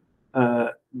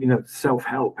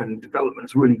 self-help and development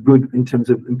is really good in terms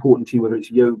of important to you, whether it's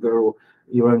yoga or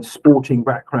your own sporting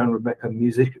background, Rebecca,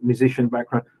 musician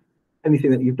background,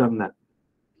 anything that you've done that.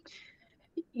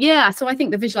 Yeah, so I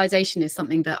think the visualization is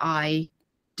something that I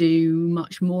do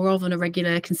much more of on a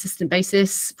regular, consistent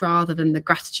basis rather than the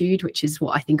gratitude, which is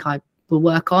what I think I will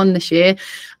work on this year.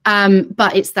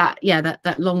 But it's that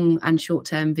long and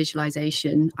short-term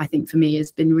visualization, I think for me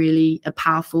has been really a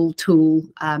powerful tool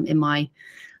in my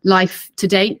life to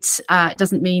date. It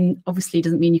doesn't mean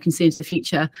you can see into the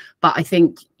future, but I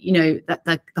think that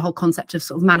the whole concept of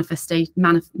sort of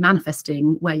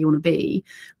manifesting where you want to be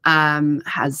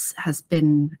has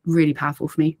been really powerful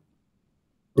for me.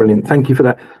 Brilliant, thank you for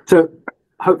that. So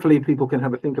hopefully people can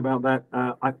have a think about that.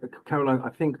 Caroline, I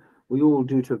think we all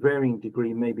do to a varying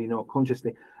degree, maybe not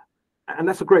consciously, and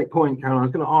that's a great point, Caroline. I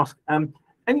was going to ask,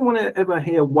 anyone ever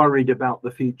here worried about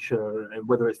the future,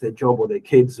 whether it's their job or their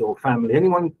kids or family?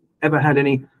 Anyone ever had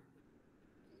any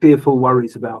fearful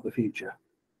worries about the future.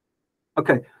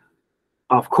 Okay,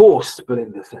 of course,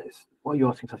 Belinda says. Why are you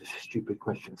asking such a stupid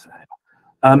question,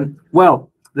 Suhail?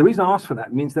 Well, the reason I ask for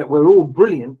that means that we're all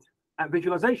brilliant at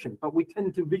visualization, but we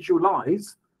tend to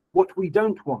visualize what we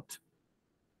don't want.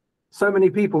 So many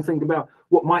people think about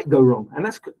what might go wrong, and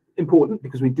that's important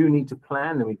because we do need to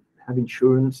plan and we have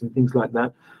insurance and things like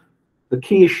that. The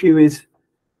key issue is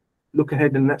look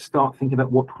ahead and let's start thinking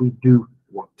about what we do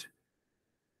want.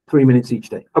 3 minutes each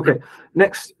day. Okay,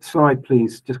 next slide,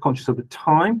 please. Just conscious of the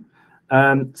time.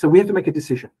 So we have to make a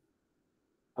decision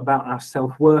about our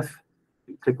self-worth.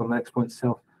 Click on the next point,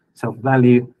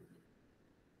 self-value,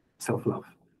 self-love.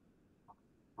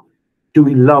 Do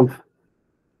we love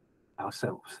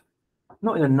ourselves?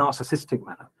 Not in a narcissistic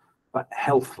manner, but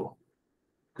healthful.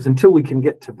 Because until we can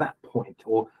get to that point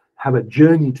or have a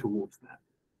journey towards that,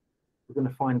 we're going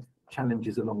to find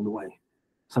challenges along the way.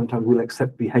 Sometimes we'll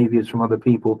accept behaviors from other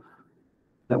people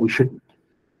that we shouldn't.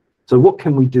 So what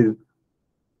can we do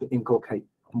to inculcate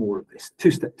more of this?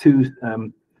 Two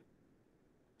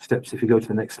steps. If you go to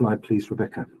the next slide, please,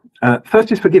 Rebecca.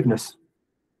 First is forgiveness.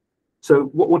 So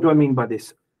what do I mean by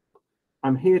this?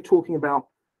 I'm here talking about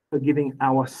forgiving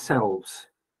ourselves,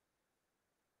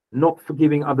 not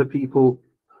forgiving other people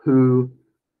who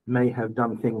may have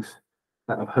done things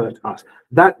that have hurt us.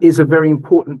 That is a very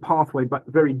important pathway, but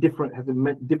very different, has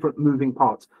different moving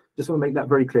parts. Just want to make that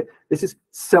very clear. This is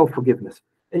self-forgiveness.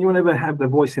 Anyone ever have the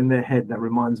voice in their head that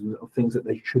reminds them of things that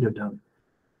they should have done,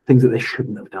 things that they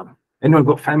shouldn't have done? Anyone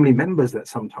got family members that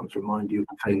sometimes remind you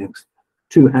of failings?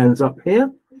 2 hands up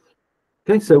here.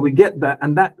 Okay, so we get that,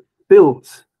 and that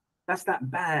builds. That's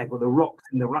that bag or the rocks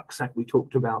in the rucksack we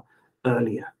talked about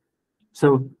earlier.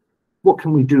 So what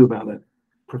can we do about that?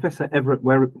 Professor Everett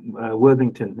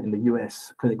Worthington in the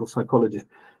US, clinical psychologist,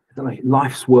 has done a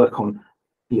life's work on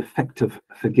the effect of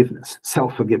forgiveness,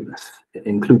 self-forgiveness,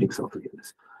 including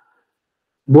self-forgiveness.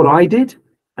 What I did,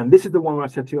 and this is the one where I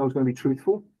said to you I was going to be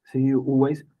truthful to you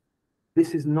always,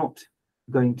 this is not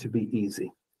going to be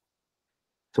easy.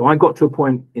 So I got to a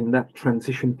point in that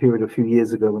transition period a few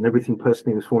years ago when everything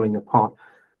personally was falling apart,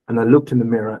 and I looked in the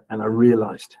mirror and I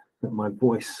realized that my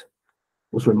voice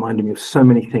was reminding me of so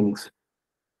many things.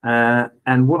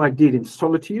 And what I did in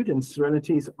solitude and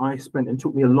serenities, I spent, and it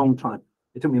took me a long time.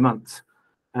 It took me months.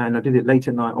 And I did it late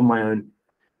at night on my own.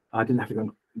 I didn't have to go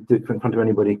and do it in front of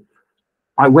anybody.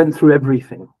 I went through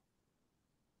everything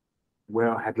where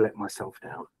I had let myself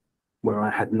down, where I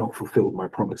had not fulfilled my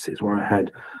promises, where I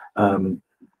had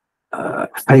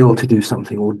failed to do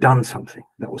something or done something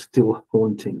that was still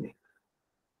haunting me.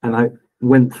 And I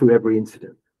went through every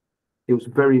incident. It was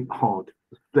very hard, it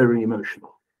was very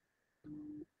emotional.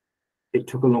 It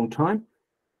took a long time,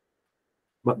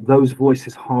 but those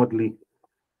voices hardly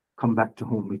come back to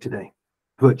haunt me today.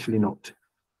 Virtually not.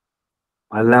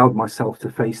 I allowed myself to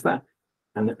face that,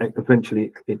 and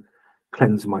eventually it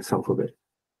cleansed myself of it.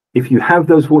 If you have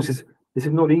those voices, this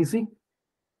is not easy,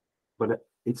 but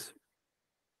it's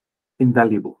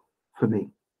invaluable for me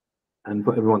and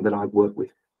for everyone that I've worked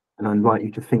with. And I invite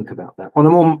you to think about that. On a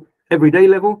more everyday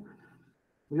level,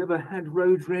 have you ever had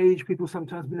road rage? People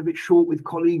sometimes been a bit short with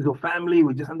colleagues or family.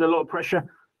 We're just under a lot of pressure.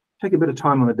 Take a bit of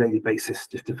time on a daily basis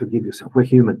just to forgive yourself. We're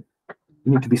human.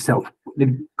 We need to be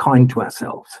kind to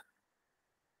ourselves.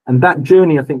 And that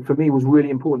journey, I think, for me was really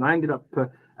important. I ended up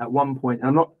at one point, and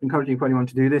I'm not encouraging for anyone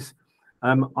to do this,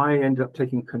 I ended up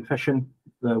taking confession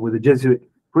with a Jesuit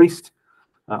priest.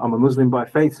 I'm a Muslim by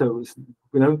faith, so it was,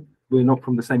 we're not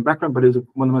from the same background, but it was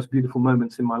one of the most beautiful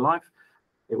moments in my life.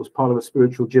 It was part of a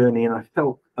spiritual journey, and I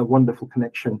felt a wonderful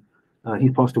connection. He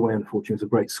passed away, unfortunately. He was a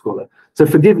great scholar. So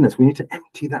forgiveness, we need to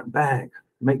empty that bag,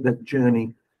 make that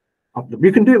journey up.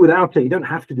 You can do it without it. You don't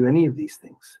have to do any of these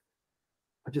things.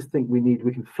 I just think we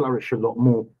can flourish a lot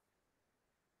more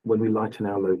when we lighten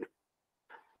our load.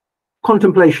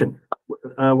 Contemplation.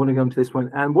 I want to go into this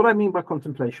one. And what I mean by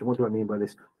contemplation, what do I mean by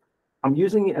this? I'm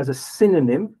using it as a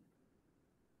synonym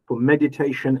for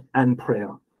meditation and prayer.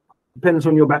 Depends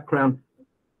on your background.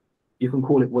 You can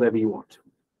call it whatever you want.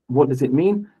 What does it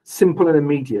mean? Simple and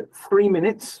immediate. 3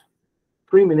 minutes.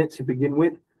 3 minutes to begin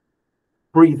with.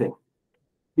 Breathing.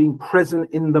 Being present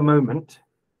in the moment,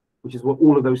 which is what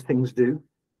all of those things do.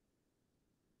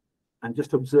 And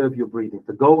just observe your breathing.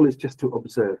 The goal is just to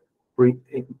observe. Breathe,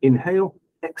 inhale,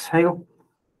 exhale,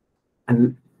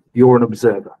 and you're an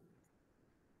observer.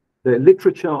 The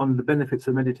literature on the benefits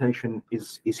of meditation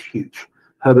is huge.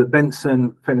 Herbert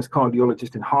Benson, famous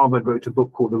cardiologist in Harvard, wrote a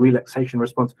book called The Relaxation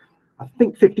Response, I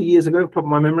think 50 years ago, top of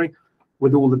my memory,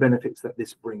 with all the benefits that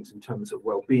this brings in terms of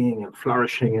well-being and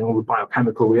flourishing and all the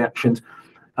biochemical reactions.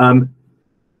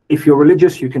 If you're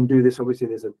religious, you can do this. Obviously,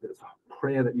 there's a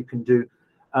prayer that you can do.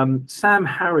 Sam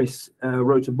Harris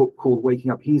wrote a book called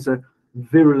Waking Up. He's a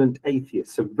virulent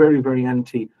atheist, so very, very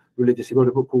anti-religious. He wrote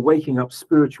a book called Waking Up,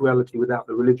 Spirituality Without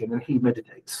the Religion, and he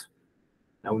meditates.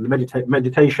 Now,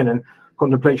 meditation and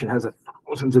contemplation has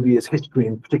thousands of years history,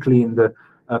 and particularly in the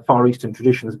Far Eastern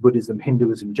traditions, Buddhism,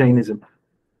 Hinduism, Jainism.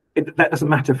 That doesn't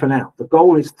matter for now. The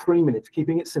goal is 3 minutes,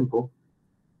 keeping it simple.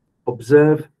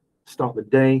 Observe, start the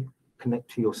day, connect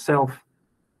to yourself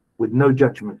with no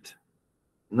judgment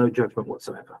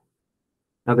whatsoever.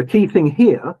 Now, the key thing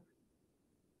here,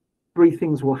 3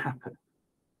 things will happen.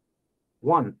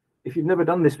 1, if you've never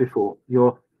done this before,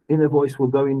 your inner voice will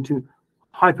go into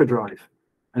hyperdrive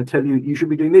and tell you, you should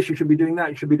be doing this, you should be doing that,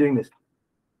 you should be doing this.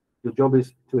 Your job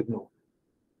is to ignore.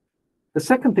 The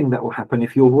second thing that will happen,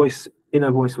 if your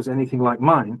inner voice was anything like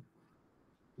mine,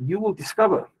 you will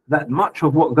discover that much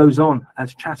of what goes on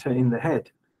as chatter in the head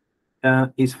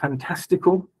is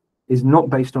fantastical, is not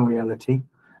based on reality.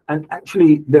 And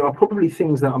actually, there are probably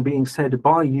things that are being said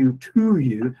by you to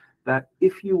you that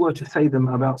if you were to say them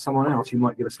about someone else, you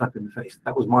might get a slap in the face.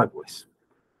 That was my voice.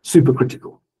 Super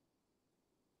critical.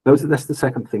 That's the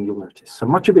second thing you'll notice. So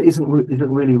much of it isn't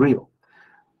really real.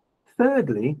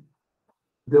 Thirdly,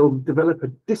 they'll develop a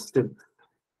distance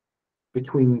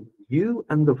between you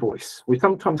and the voice. We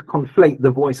sometimes conflate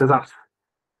the voice as us.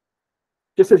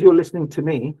 Just as you're listening to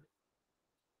me,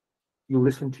 you'll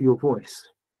listen to your voice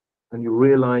and you'll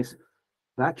realize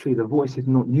that actually the voice is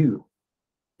not you.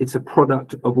 It's a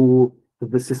product of all the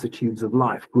vicissitudes of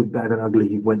life, good, bad, and ugly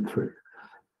you went through.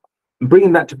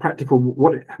 Bringing that to practical,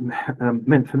 what it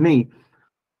meant for me,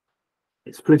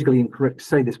 it's politically incorrect to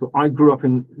say this, but I grew up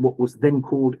in what was then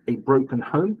called a broken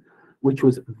home, which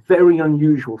was very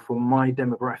unusual for my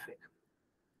demographic.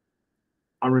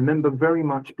 I remember very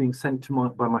much being sent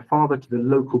by my father to the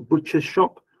local butcher's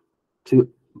shop to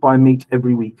buy meat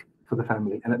every week for the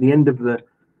family. And at the end of the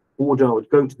order, I would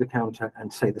go to the counter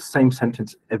and say the same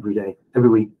sentence every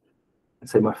week, and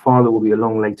say, my father will be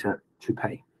along later to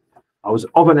pay. I was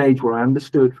of an age where I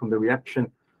understood from the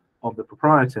reaction of the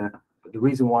proprietor that the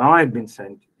reason why I had been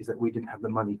sent is that we didn't have the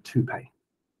money to pay.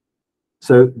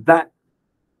 So that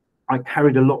I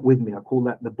carried a lot with me. I call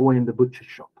that the boy in the butcher's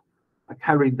shop. I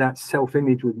carried that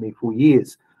self-image with me for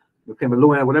years. I became a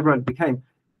lawyer, whatever I became,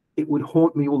 it would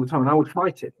haunt me all the time, and I would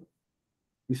fight it. I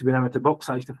used to be an amateur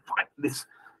boxer. I used to fight this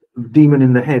demon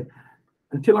in the head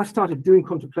until I started doing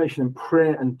contemplation and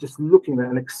prayer and just looking at it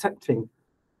and accepting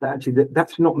that actually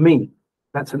that's not me.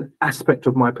 That's an aspect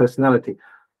of my personality.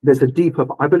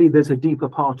 I believe there's a deeper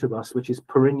part of us which is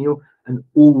perennial and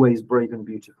always brave and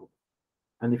beautiful.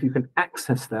 And if you can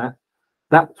access that,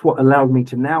 that's what allowed me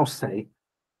to now say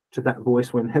to that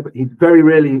voice when he very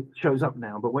rarely shows up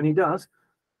now, but when he does,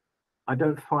 I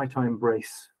don't fight, I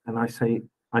embrace. And I say,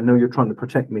 I know you're trying to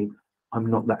protect me. I'm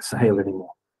not that Suhail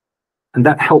anymore. And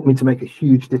that helped me to make a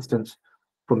huge distance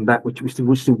from that, which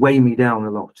was to weigh me down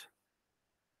a lot.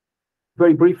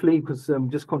 Very briefly, because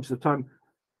I'm just conscious of time,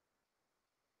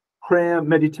 prayer,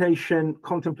 meditation,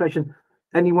 contemplation.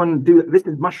 Anyone do this?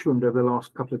 Is mushroomed over the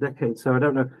last couple of decades. So I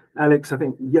don't know, Alex, I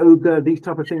think yoga, these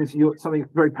type of things, you're something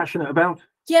very passionate about.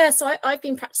 Yeah, so I've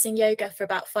been practicing yoga for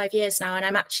about 5 years now, and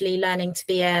I'm actually learning to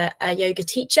be a yoga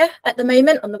teacher at the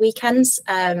moment on the weekends.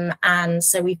 And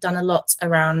so we've done a lot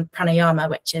around pranayama,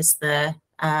 which is the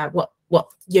what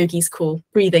yogis call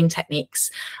breathing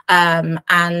techniques.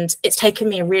 And it's taken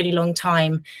me a really long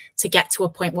time to get to a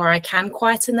point where I can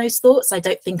quieten those thoughts. I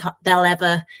don't think they'll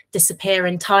ever disappear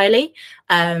entirely.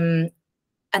 And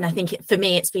I think for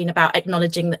me, it's been about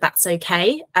acknowledging that that's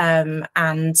okay. And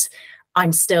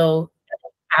I'm still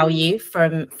value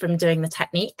from doing the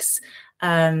techniques.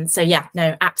 So yeah,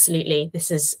 no, absolutely.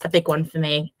 This is a big one for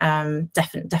me.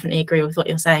 Definitely agree with what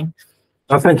you're saying.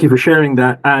 Oh, thank you for sharing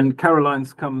that. And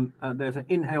Caroline's come, there's an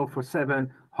inhale for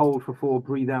 7, hold for 4,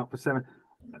 breathe out for 7.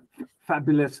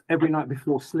 Fabulous. Every night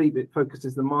before sleep, it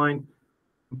focuses the mind.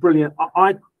 Brilliant.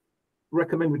 I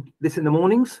recommend this in the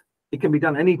mornings. It can be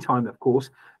done anytime, of course,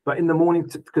 but in the morning,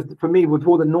 because for me,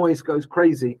 before the noise goes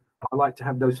crazy, I like to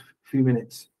have those few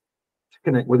minutes to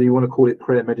connect, whether you want to call it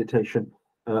prayer, meditation,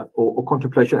 or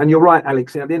contemplation. And you're right,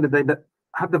 Alex, at the end of the day, that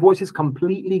have the voices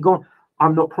completely gone.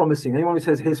 I'm not promising. Anyone who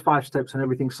says here's 5 steps and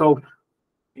everything's solved,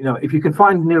 you know, if you can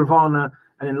find nirvana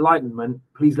and enlightenment,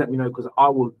 please let me know, because I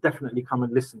will definitely come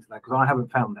and listen to that, because I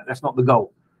haven't found that. That's not the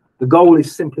goal. The goal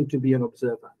is simply to be an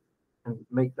observer and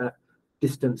make that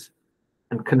distance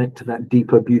and connect to that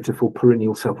deeper, beautiful,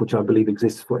 perennial self, which I believe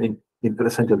exists in the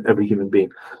center of every human being.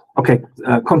 Okay,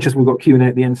 conscious, we've got Q&A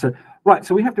at the end. So, right,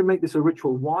 so we have to make this a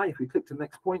ritual. Why? If we click to the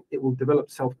next point, it will develop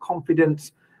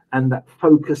self-confidence and that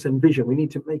focus and vision. We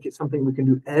need to make it something we can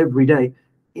do every day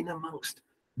in amongst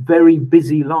very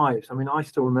busy lives. I mean, I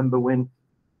still remember when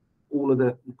all of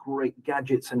the great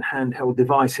gadgets and handheld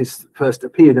devices first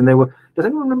appeared, and does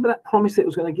anyone remember that promise that it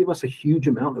was going to give us a huge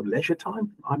amount of leisure time?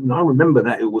 I remember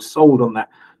that it was sold on that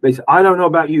basis. I don't know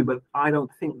about you, but I don't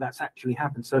think that's actually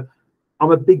happened. So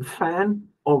I'm a big fan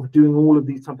of doing all of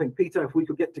these something. Peter, if we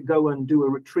could get to go and do a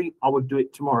retreat, I would do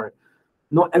it tomorrow.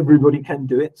 Not everybody can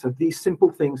do it. So these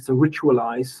simple things to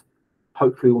ritualize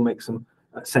hopefully will make some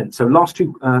sense. So last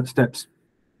two steps.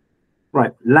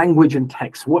 Right, language and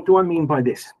text. What do I mean by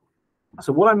this?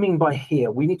 So what I mean by here,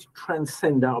 we need to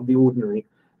transcend out of the ordinary,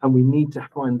 and we need to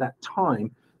find that time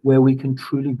where we can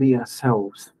truly be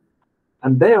ourselves.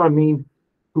 And there I mean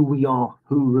who we are,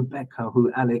 who Rebecca,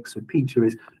 who Alex, who Peter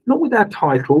is, not with our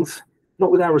titles,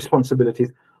 not with our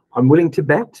responsibilities. I'm willing to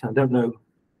bet, I don't know,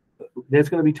 there's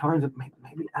going to be times that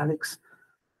maybe Alex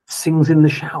sings in the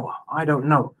shower. I don't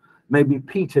know. Maybe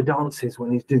Peter dances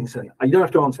when he's doing something. You don't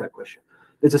have to answer that question.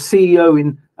 There's a CEO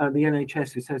in the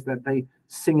NHS who says that they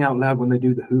sing out loud when they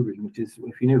do the hoovering, which is,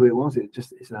 if you knew who it was,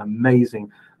 it's an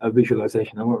amazing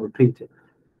visualization. I won't repeat it.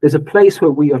 There's a place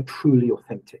where we are truly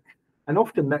authentic. And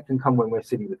often that can come when we're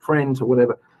sitting with friends or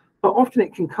whatever, but often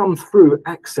it can come through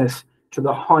access to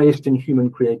the highest in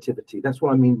human creativity. That's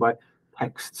what I mean by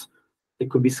texts. It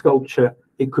could be sculpture,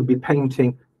 it could be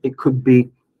painting, it could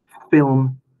be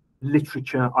film,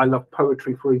 literature. I love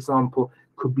poetry, for example.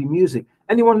 Could be music.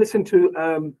 Anyone listen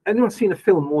to, anyone seen a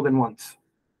film more than once?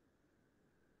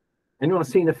 Anyone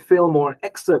seen a film or an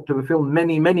excerpt of a film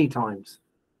many, many times?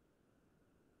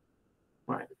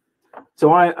 Right.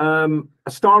 So A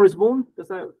Star is Born,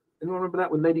 anyone remember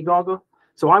that with Lady Gaga?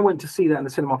 So I went to see that in the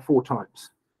cinema 4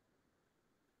 times.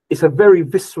 It's a very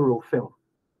visceral film.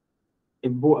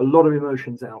 It brought a lot of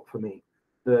emotions out for me.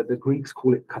 The Greeks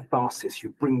call it catharsis.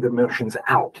 You bring the emotions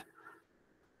out.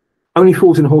 Only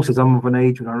Fools and Horses, I'm of an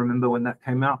age when I remember when that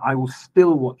came out. I will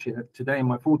still watch it today.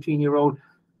 My 14-year-old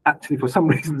actually, for some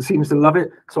reason, seems to love it.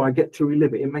 So I get to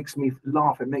relive it. It makes me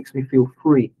laugh. It makes me feel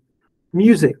free.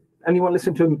 Music. Anyone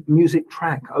listen to a music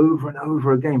track over and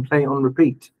over again, play it on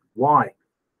repeat? Why?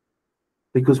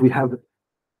 Because we have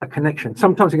a connection.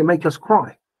 Sometimes it can make us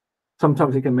cry.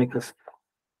 Sometimes it can make us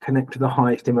connect to the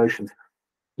highest emotions.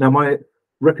 Now, my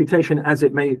reputation, as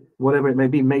it may, whatever it may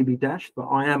be dashed, but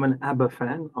I am an ABBA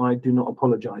fan. I do not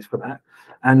apologize for that.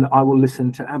 And I will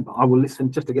listen to ABBA. I will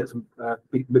listen, just to get some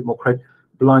bit more credit,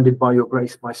 Blinded by Your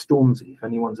Grace by Stormzy. If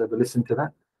anyone's ever listened to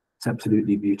that, it's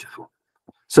absolutely beautiful.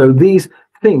 So these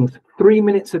things, 3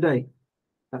 minutes a day,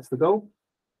 that's the goal.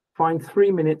 Find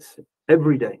 3 minutes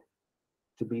every day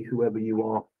to be whoever you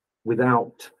are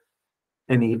without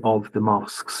any of the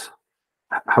masks,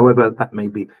 however that may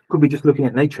be. Could be just looking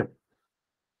at nature.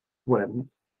 Whatever.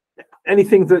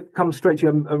 Anything that comes straight to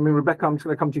you. I mean, Rebecca, I'm just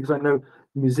going to come to you because I know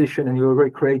musician and you're a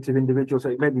very creative individual. So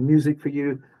it may be music for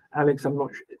you. Alex, I'm not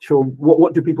sure.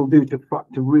 What do people do to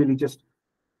really just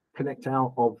connect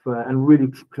out of and really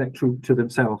connect to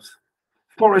themselves?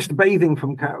 Forest bathing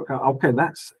from okay,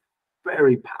 that's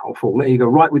very powerful. There you go,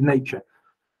 right with nature.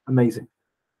 Amazing.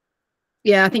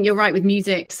 Yeah, I think you're right with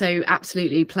music. So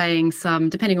absolutely playing some,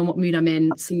 depending on what mood I'm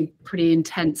in, some pretty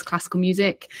intense classical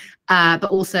music, but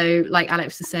also, like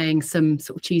Alex was saying, some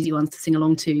sort of cheesy ones to sing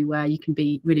along to where you can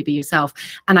really be yourself.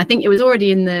 And I think it was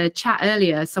already in the chat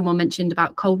earlier, someone mentioned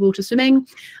about cold water swimming.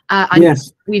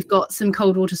 Yes. We've got some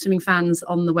cold water swimming fans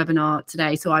on the webinar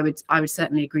today. So I would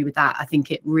certainly agree with that. I think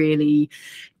it really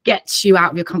gets you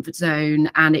out of your comfort zone,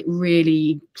 and it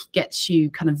really gets you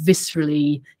kind of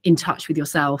viscerally in touch with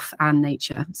yourself and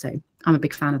nature. So I'm a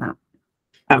big fan of that.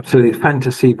 Absolutely.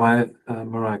 Fantasy by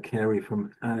Mariah Carey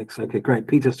from Alex. Okay, great.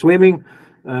 Peter, swimming,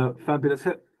 fabulous.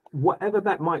 Whatever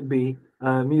that might be,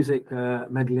 music,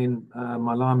 Madeline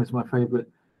Malam is my favorite,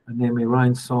 Naomi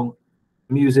Ryan's song,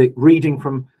 music, reading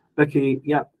from Becky.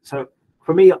 Yeah, so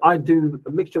for me, I do a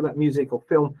mixture of that music or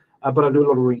film, but I do a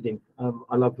lot of reading.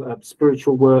 I love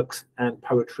spiritual works and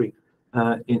poetry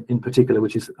in particular,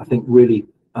 which is, I think, really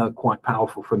quite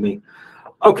powerful for me.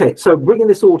 Okay, so bringing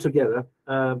this all together,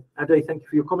 Ade, thank you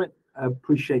for your comment.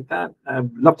 Appreciate that.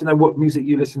 Love to know what music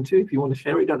you listen to. If you want to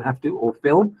share it, you don't have to, or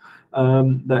film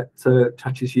that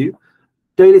touches you.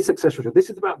 Daily success ritual. This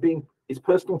is about it's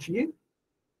personal to you,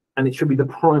 and it should be the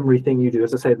primary thing you do.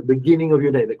 As I say, at the beginning of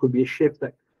your day, there could be a shift,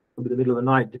 that could be the middle of the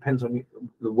night, depends on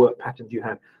the work patterns you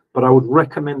have. But I would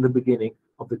recommend the beginning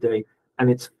of the day, and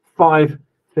it's 5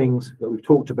 things that we've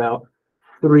talked about,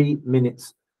 3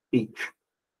 minutes each.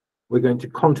 We're going to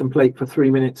contemplate for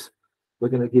 3 minutes. We're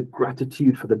going to give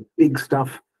gratitude for the big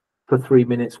stuff for 3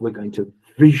 minutes. We're going to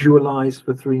visualize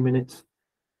for 3 minutes.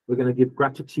 We're going to give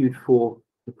gratitude for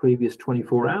the previous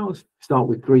 24 hours. Start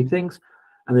with 3 things.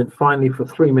 And then finally, for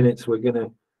 3 minutes, we're going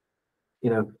to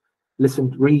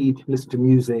listen, read, listen to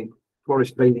music,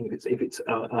 forest bathing if it's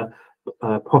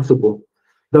possible.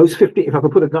 Those 50, if I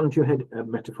could put a gun to your head,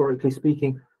 metaphorically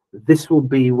speaking, this will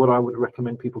be what I would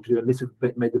recommend people to do, and this has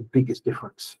made the biggest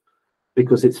difference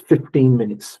because it's 15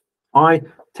 minutes. I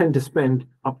tend to spend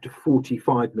up to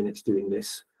 45 minutes doing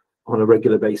this on a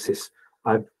regular basis.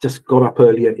 I've just got up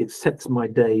earlier. It sets my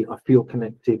day. I feel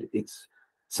connected. It's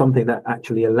something that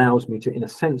actually allows me to, in a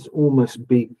sense, almost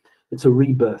it's a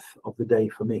rebirth of the day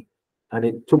for me. And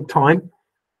it took time.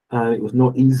 It was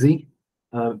not easy,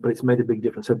 but it's made a big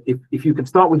difference. So if you can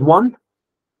start with one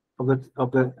of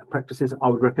the practices, I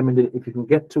would recommend it. If you can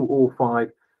get to all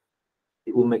 5,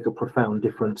 it will make a profound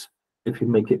difference if you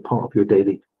make it part of your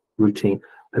daily routine.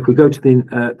 If we go to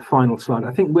the final slide,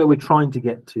 I think where we're trying to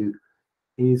get to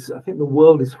is, I think the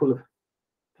world is full of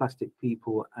plastic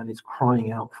people and it's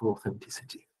crying out for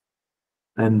authenticity.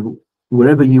 And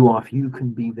wherever you are, if you can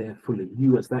be there fully,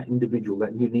 you as that individual,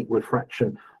 that unique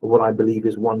refraction of what I believe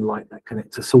is one light that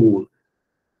connects us all,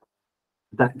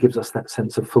 that gives us that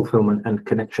sense of fulfillment and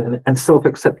connection and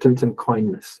self-acceptance and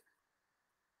kindness.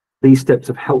 These steps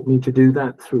have helped me to do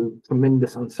that through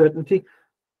tremendous uncertainty.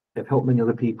 They've helped many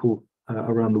other people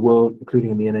around the world,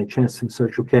 including in the NHS and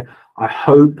social care. I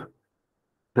hope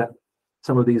that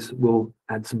some of these will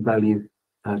add some value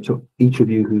to each of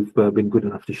you who've been good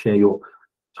enough to share your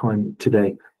time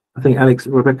today. I think Alex,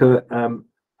 Rebecca,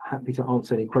 happy to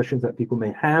answer any questions that people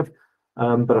may have,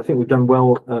 but I think we've done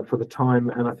well for the time,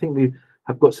 and I think we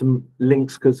have got some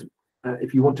links, because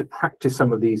if you want to practice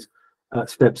some of these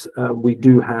steps, we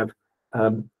do have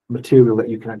material that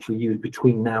you can actually use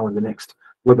between now and the next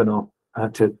webinar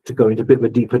to go into a bit of a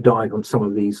deeper dive on some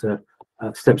of these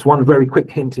steps. One very quick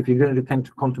hint: if you're going to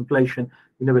do contemplation,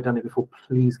 you've never done it before,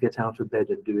 please get out of bed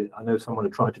and do it. I know someone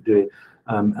who tried to do it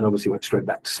and obviously went straight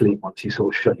back to sleep once you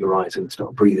sort of shut your eyes and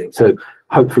start breathing. So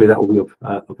hopefully that will be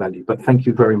of value. But thank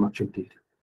you very much indeed.